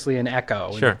is basically an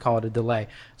echo. Sure. And call it a delay.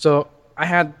 So I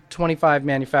had 25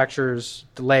 manufacturers'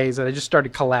 delays that I just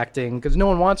started collecting because no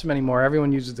one wants them anymore.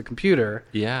 Everyone uses the computer.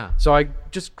 Yeah. So I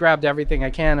just grabbed everything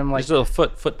I can. I'm like, these little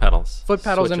foot pedals. Foot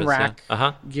pedals and rack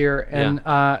gear, and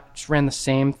just ran the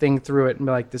same thing through it and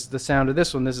be like, this is the sound of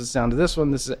this one, this is the sound of this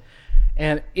one,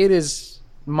 and it is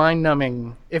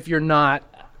mind-numbing if you're not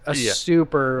a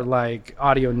super, like,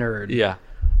 audio nerd. Yeah.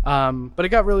 But it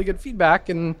got really good feedback,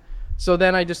 and so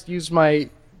then I just used my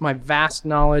vast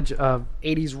knowledge of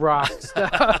 80s rock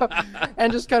stuff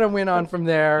and just kind of went on from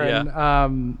there. Yeah.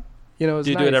 And, it was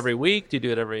Do you nice. do it every week? Do you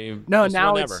do it every... No,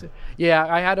 now whenever?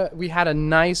 we had a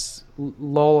nice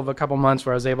lull of a couple months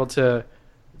where I was able to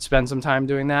spend some time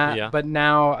doing that. Yeah. But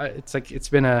now it's like, it's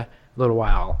been a little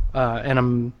while. And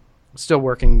I'm still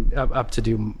working up to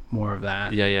do more of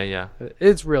that. Yeah.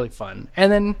 It's really fun.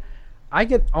 And then I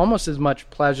get almost as much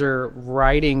pleasure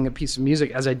writing a piece of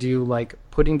music as I do, like,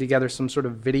 putting together some sort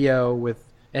of video with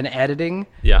an editing.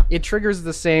 Yeah. It triggers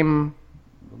the same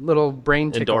little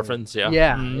brain tickle. Endorphins, yeah.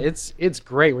 Yeah. Mm-hmm. It's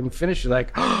great. When you finish, you're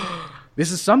like, oh,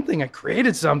 this is something. I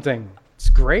created something. It's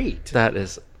great.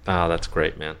 That's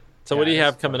great, man. So what do you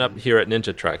have coming up here at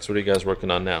Ninja Tracks? What are you guys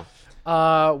working on now?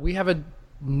 We have a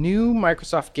new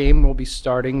Microsoft game we'll be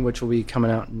starting, which will be coming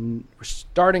out. We're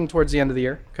starting towards the end of the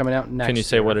year, coming out next year. Can you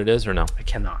say what it is or no? I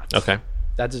cannot. Okay.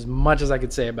 That's as much as I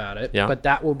could say about it. Yeah. But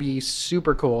that will be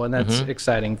super cool, and that's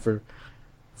exciting for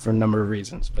a number of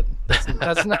reasons. But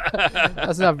that's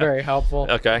not very helpful.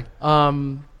 Okay.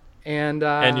 And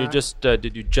you just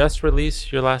did you just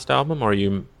release your last album, or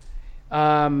you?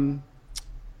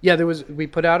 We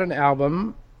put out an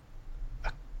album.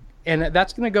 And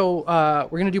that's going to go,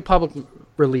 we're going to do public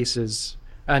releases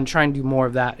and try and do more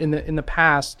of that. In the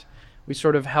past, we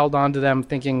sort of held on to them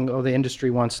thinking, the industry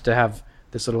wants to have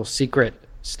this little secret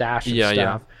stash of stuff.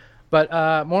 Yeah. But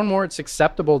more and more, it's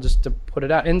acceptable just to put it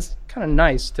out. And it's kind of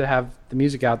nice to have the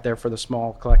music out there for the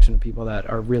small collection of people that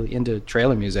are really into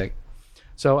trailer music.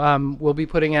 So we'll be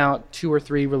putting out 2 or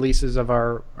 3 releases of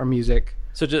our music.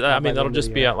 So that'll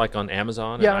just be out, like, on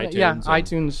Amazon and iTunes? Yeah,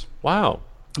 iTunes. Wow.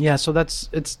 Yeah, so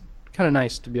it's kind of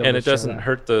nice to be able to and it doesn't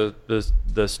hurt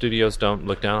the studios don't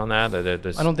look down on that.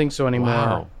 I don't think so anymore.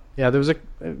 Wow. Yeah, there was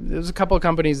a couple of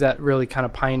companies that really kind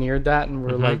of pioneered that, and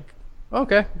were like,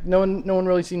 okay, no one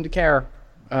really seemed to care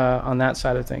on that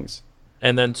side of things.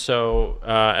 And then so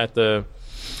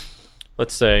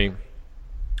let's say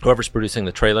whoever's producing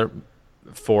the trailer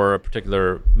for a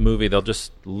particular movie, they'll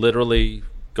just literally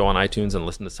go on iTunes and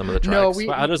listen to some of the tracks.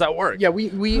 How does that work? Yeah,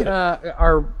 we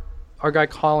our guy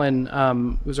Colin,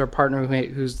 who's our partner,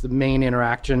 who's the main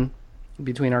interaction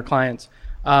between our clients,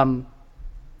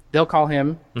 they'll call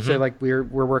him, say, like, we're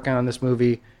working on this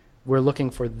movie, we're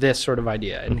looking for this sort of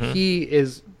idea, and he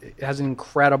has an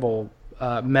incredible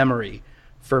memory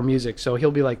for music. So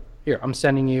he'll be like, here, I'm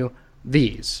sending you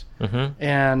these,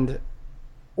 and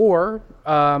or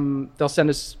they'll send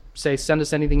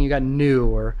us anything you got new,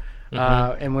 or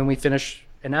and when we finish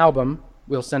an album,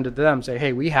 we'll send it to them, say,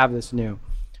 hey, we have this new.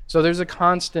 So there's a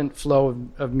constant flow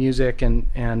of music and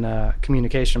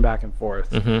communication back and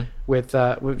forth with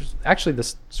actually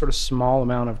this sort of small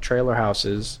amount of trailer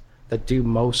houses that do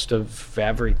most of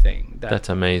everything That's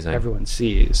amazing. everyone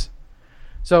sees.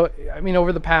 So, I mean,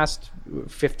 over the past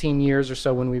 15 years or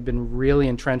so, when we've been really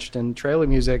entrenched in trailer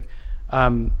music,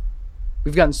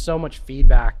 we've gotten so much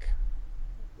feedback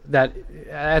that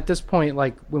at this point,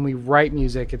 like when we write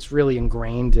music, it's really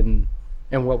ingrained in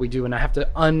what we do, and I have to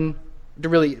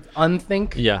really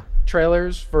unthink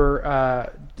trailers for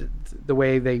the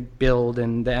way they build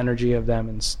and the energy of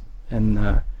them and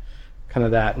kind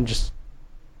of that, and just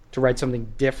to write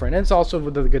something different. And it's also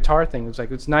with the guitar thing. It's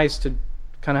like it's nice to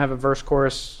kind of have a verse,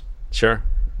 chorus, sure,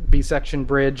 B section,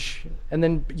 bridge, and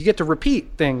then you get to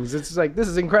repeat things. It's like this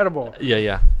is incredible.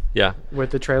 Yeah.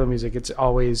 With the trailer music, there's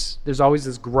always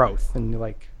this growth, and you're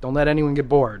like, don't let anyone get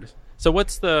bored. So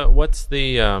what's the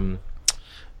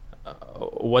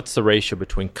ratio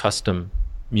between custom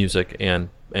music and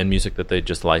music that they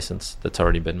just license that's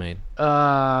already been made?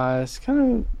 It's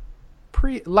kind of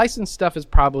licensed stuff is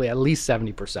probably at least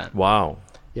 70%. Wow.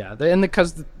 Yeah,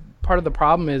 because part of the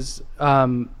problem is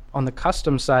on the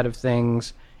custom side of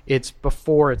things, it's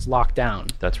before it's locked down.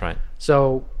 That's right.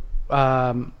 So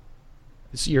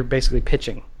you're basically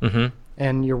pitching,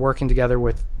 and you're working together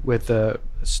with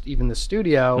even the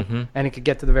studio, and it could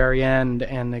get to the very end,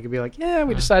 and they could be like, "Yeah,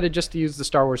 we decided just to use the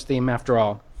Star Wars theme after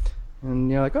all," and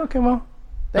you're like, "Okay, well,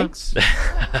 thanks."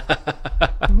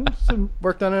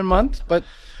 Worked on it in a month, but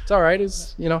it's all right.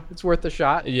 It's worth a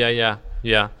shot. Yeah.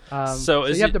 So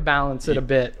you have to balance it a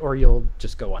bit, or you'll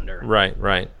just go under.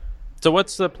 Right. So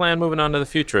what's the plan moving on to the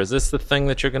future? Is this the thing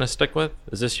that you're going to stick with?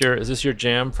 Is this your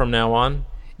jam from now on?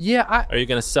 Yeah. Are you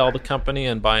going to sell the company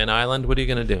and buy an island? What are you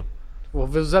going to do? Well,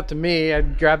 if it was up to me,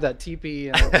 I'd grab that teepee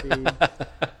and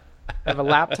have a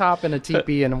laptop and a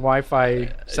teepee and a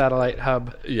Wi-Fi satellite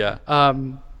hub. Yeah.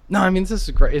 No, I mean, this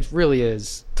is great. It really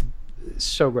is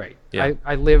so great. Yeah.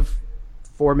 I live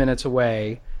 4 minutes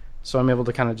away, so I'm able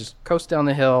to kind of just coast down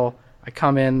the hill. I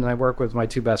come in and I work with my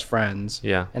two best friends.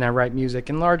 Yeah. And I write music,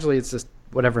 and largely it's just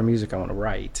whatever music I want to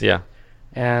write. Yeah.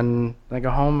 And I go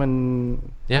home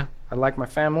and I like my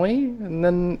family, and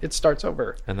then it starts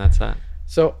over. And that's that.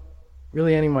 So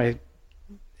really any of my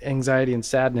anxiety and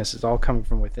sadness is all coming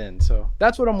from within. So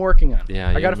that's what I'm working on. Yeah,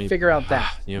 I got to figure out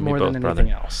that more than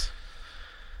anything else.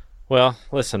 Well,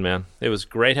 listen, man, it was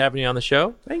great having you on the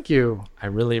show. Thank you. I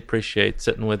really appreciate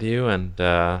sitting with you, and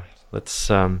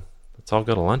let's all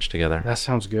go to lunch together. That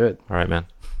sounds good. All right, man.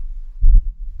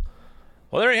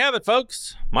 Well, there you have it,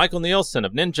 folks. Michael Nielsen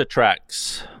of Ninja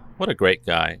Tracks. What a great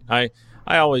guy.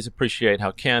 I always appreciate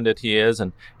how candid he is,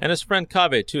 and his friend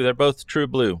Kaveh, too. They're both true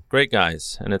blue. Great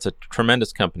guys, and it's a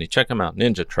tremendous company. Check them out,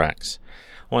 Ninja Tracks.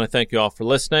 I want to thank you all for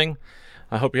listening.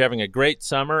 I hope you're having a great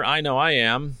summer. I know I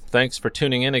am. Thanks for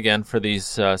tuning in again for these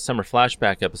summer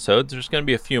flashback episodes. There's going to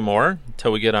be a few more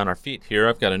until we get on our feet here.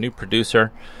 I've got a new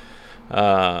producer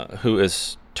who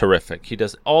is terrific. He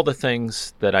does all the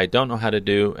things that I don't know how to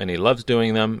do, and he loves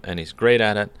doing them, and he's great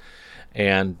at it.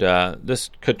 And this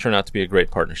could turn out to be a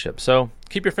great partnership. So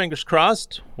keep your fingers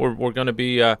crossed. We're going to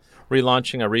be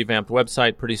relaunching a revamped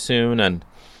website pretty soon, and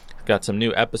got some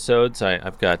new episodes.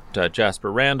 I've got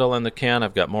Jasper Randall in the can.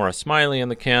 I've got Maura Smiley in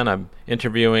the can. I'm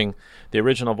interviewing the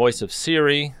original voice of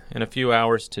Siri in a few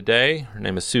hours today. Her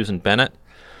name is Susan Bennett.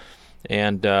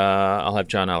 And I'll have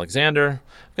John Alexander.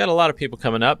 I've got a lot of people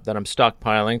coming up that I'm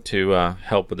stockpiling to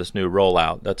help with this new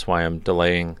rollout. That's why I'm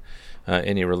delaying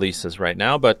any releases right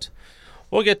now. But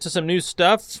we'll get to some new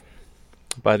stuff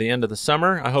by the end of the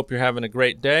summer. I hope you're having a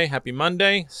great day. Happy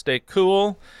Monday. Stay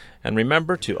cool. And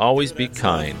remember to always be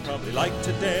kind.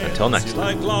 Until next time. You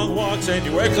like long walks and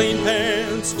you wear clean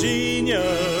pants.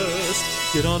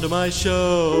 Genius. Get onto my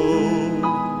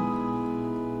show.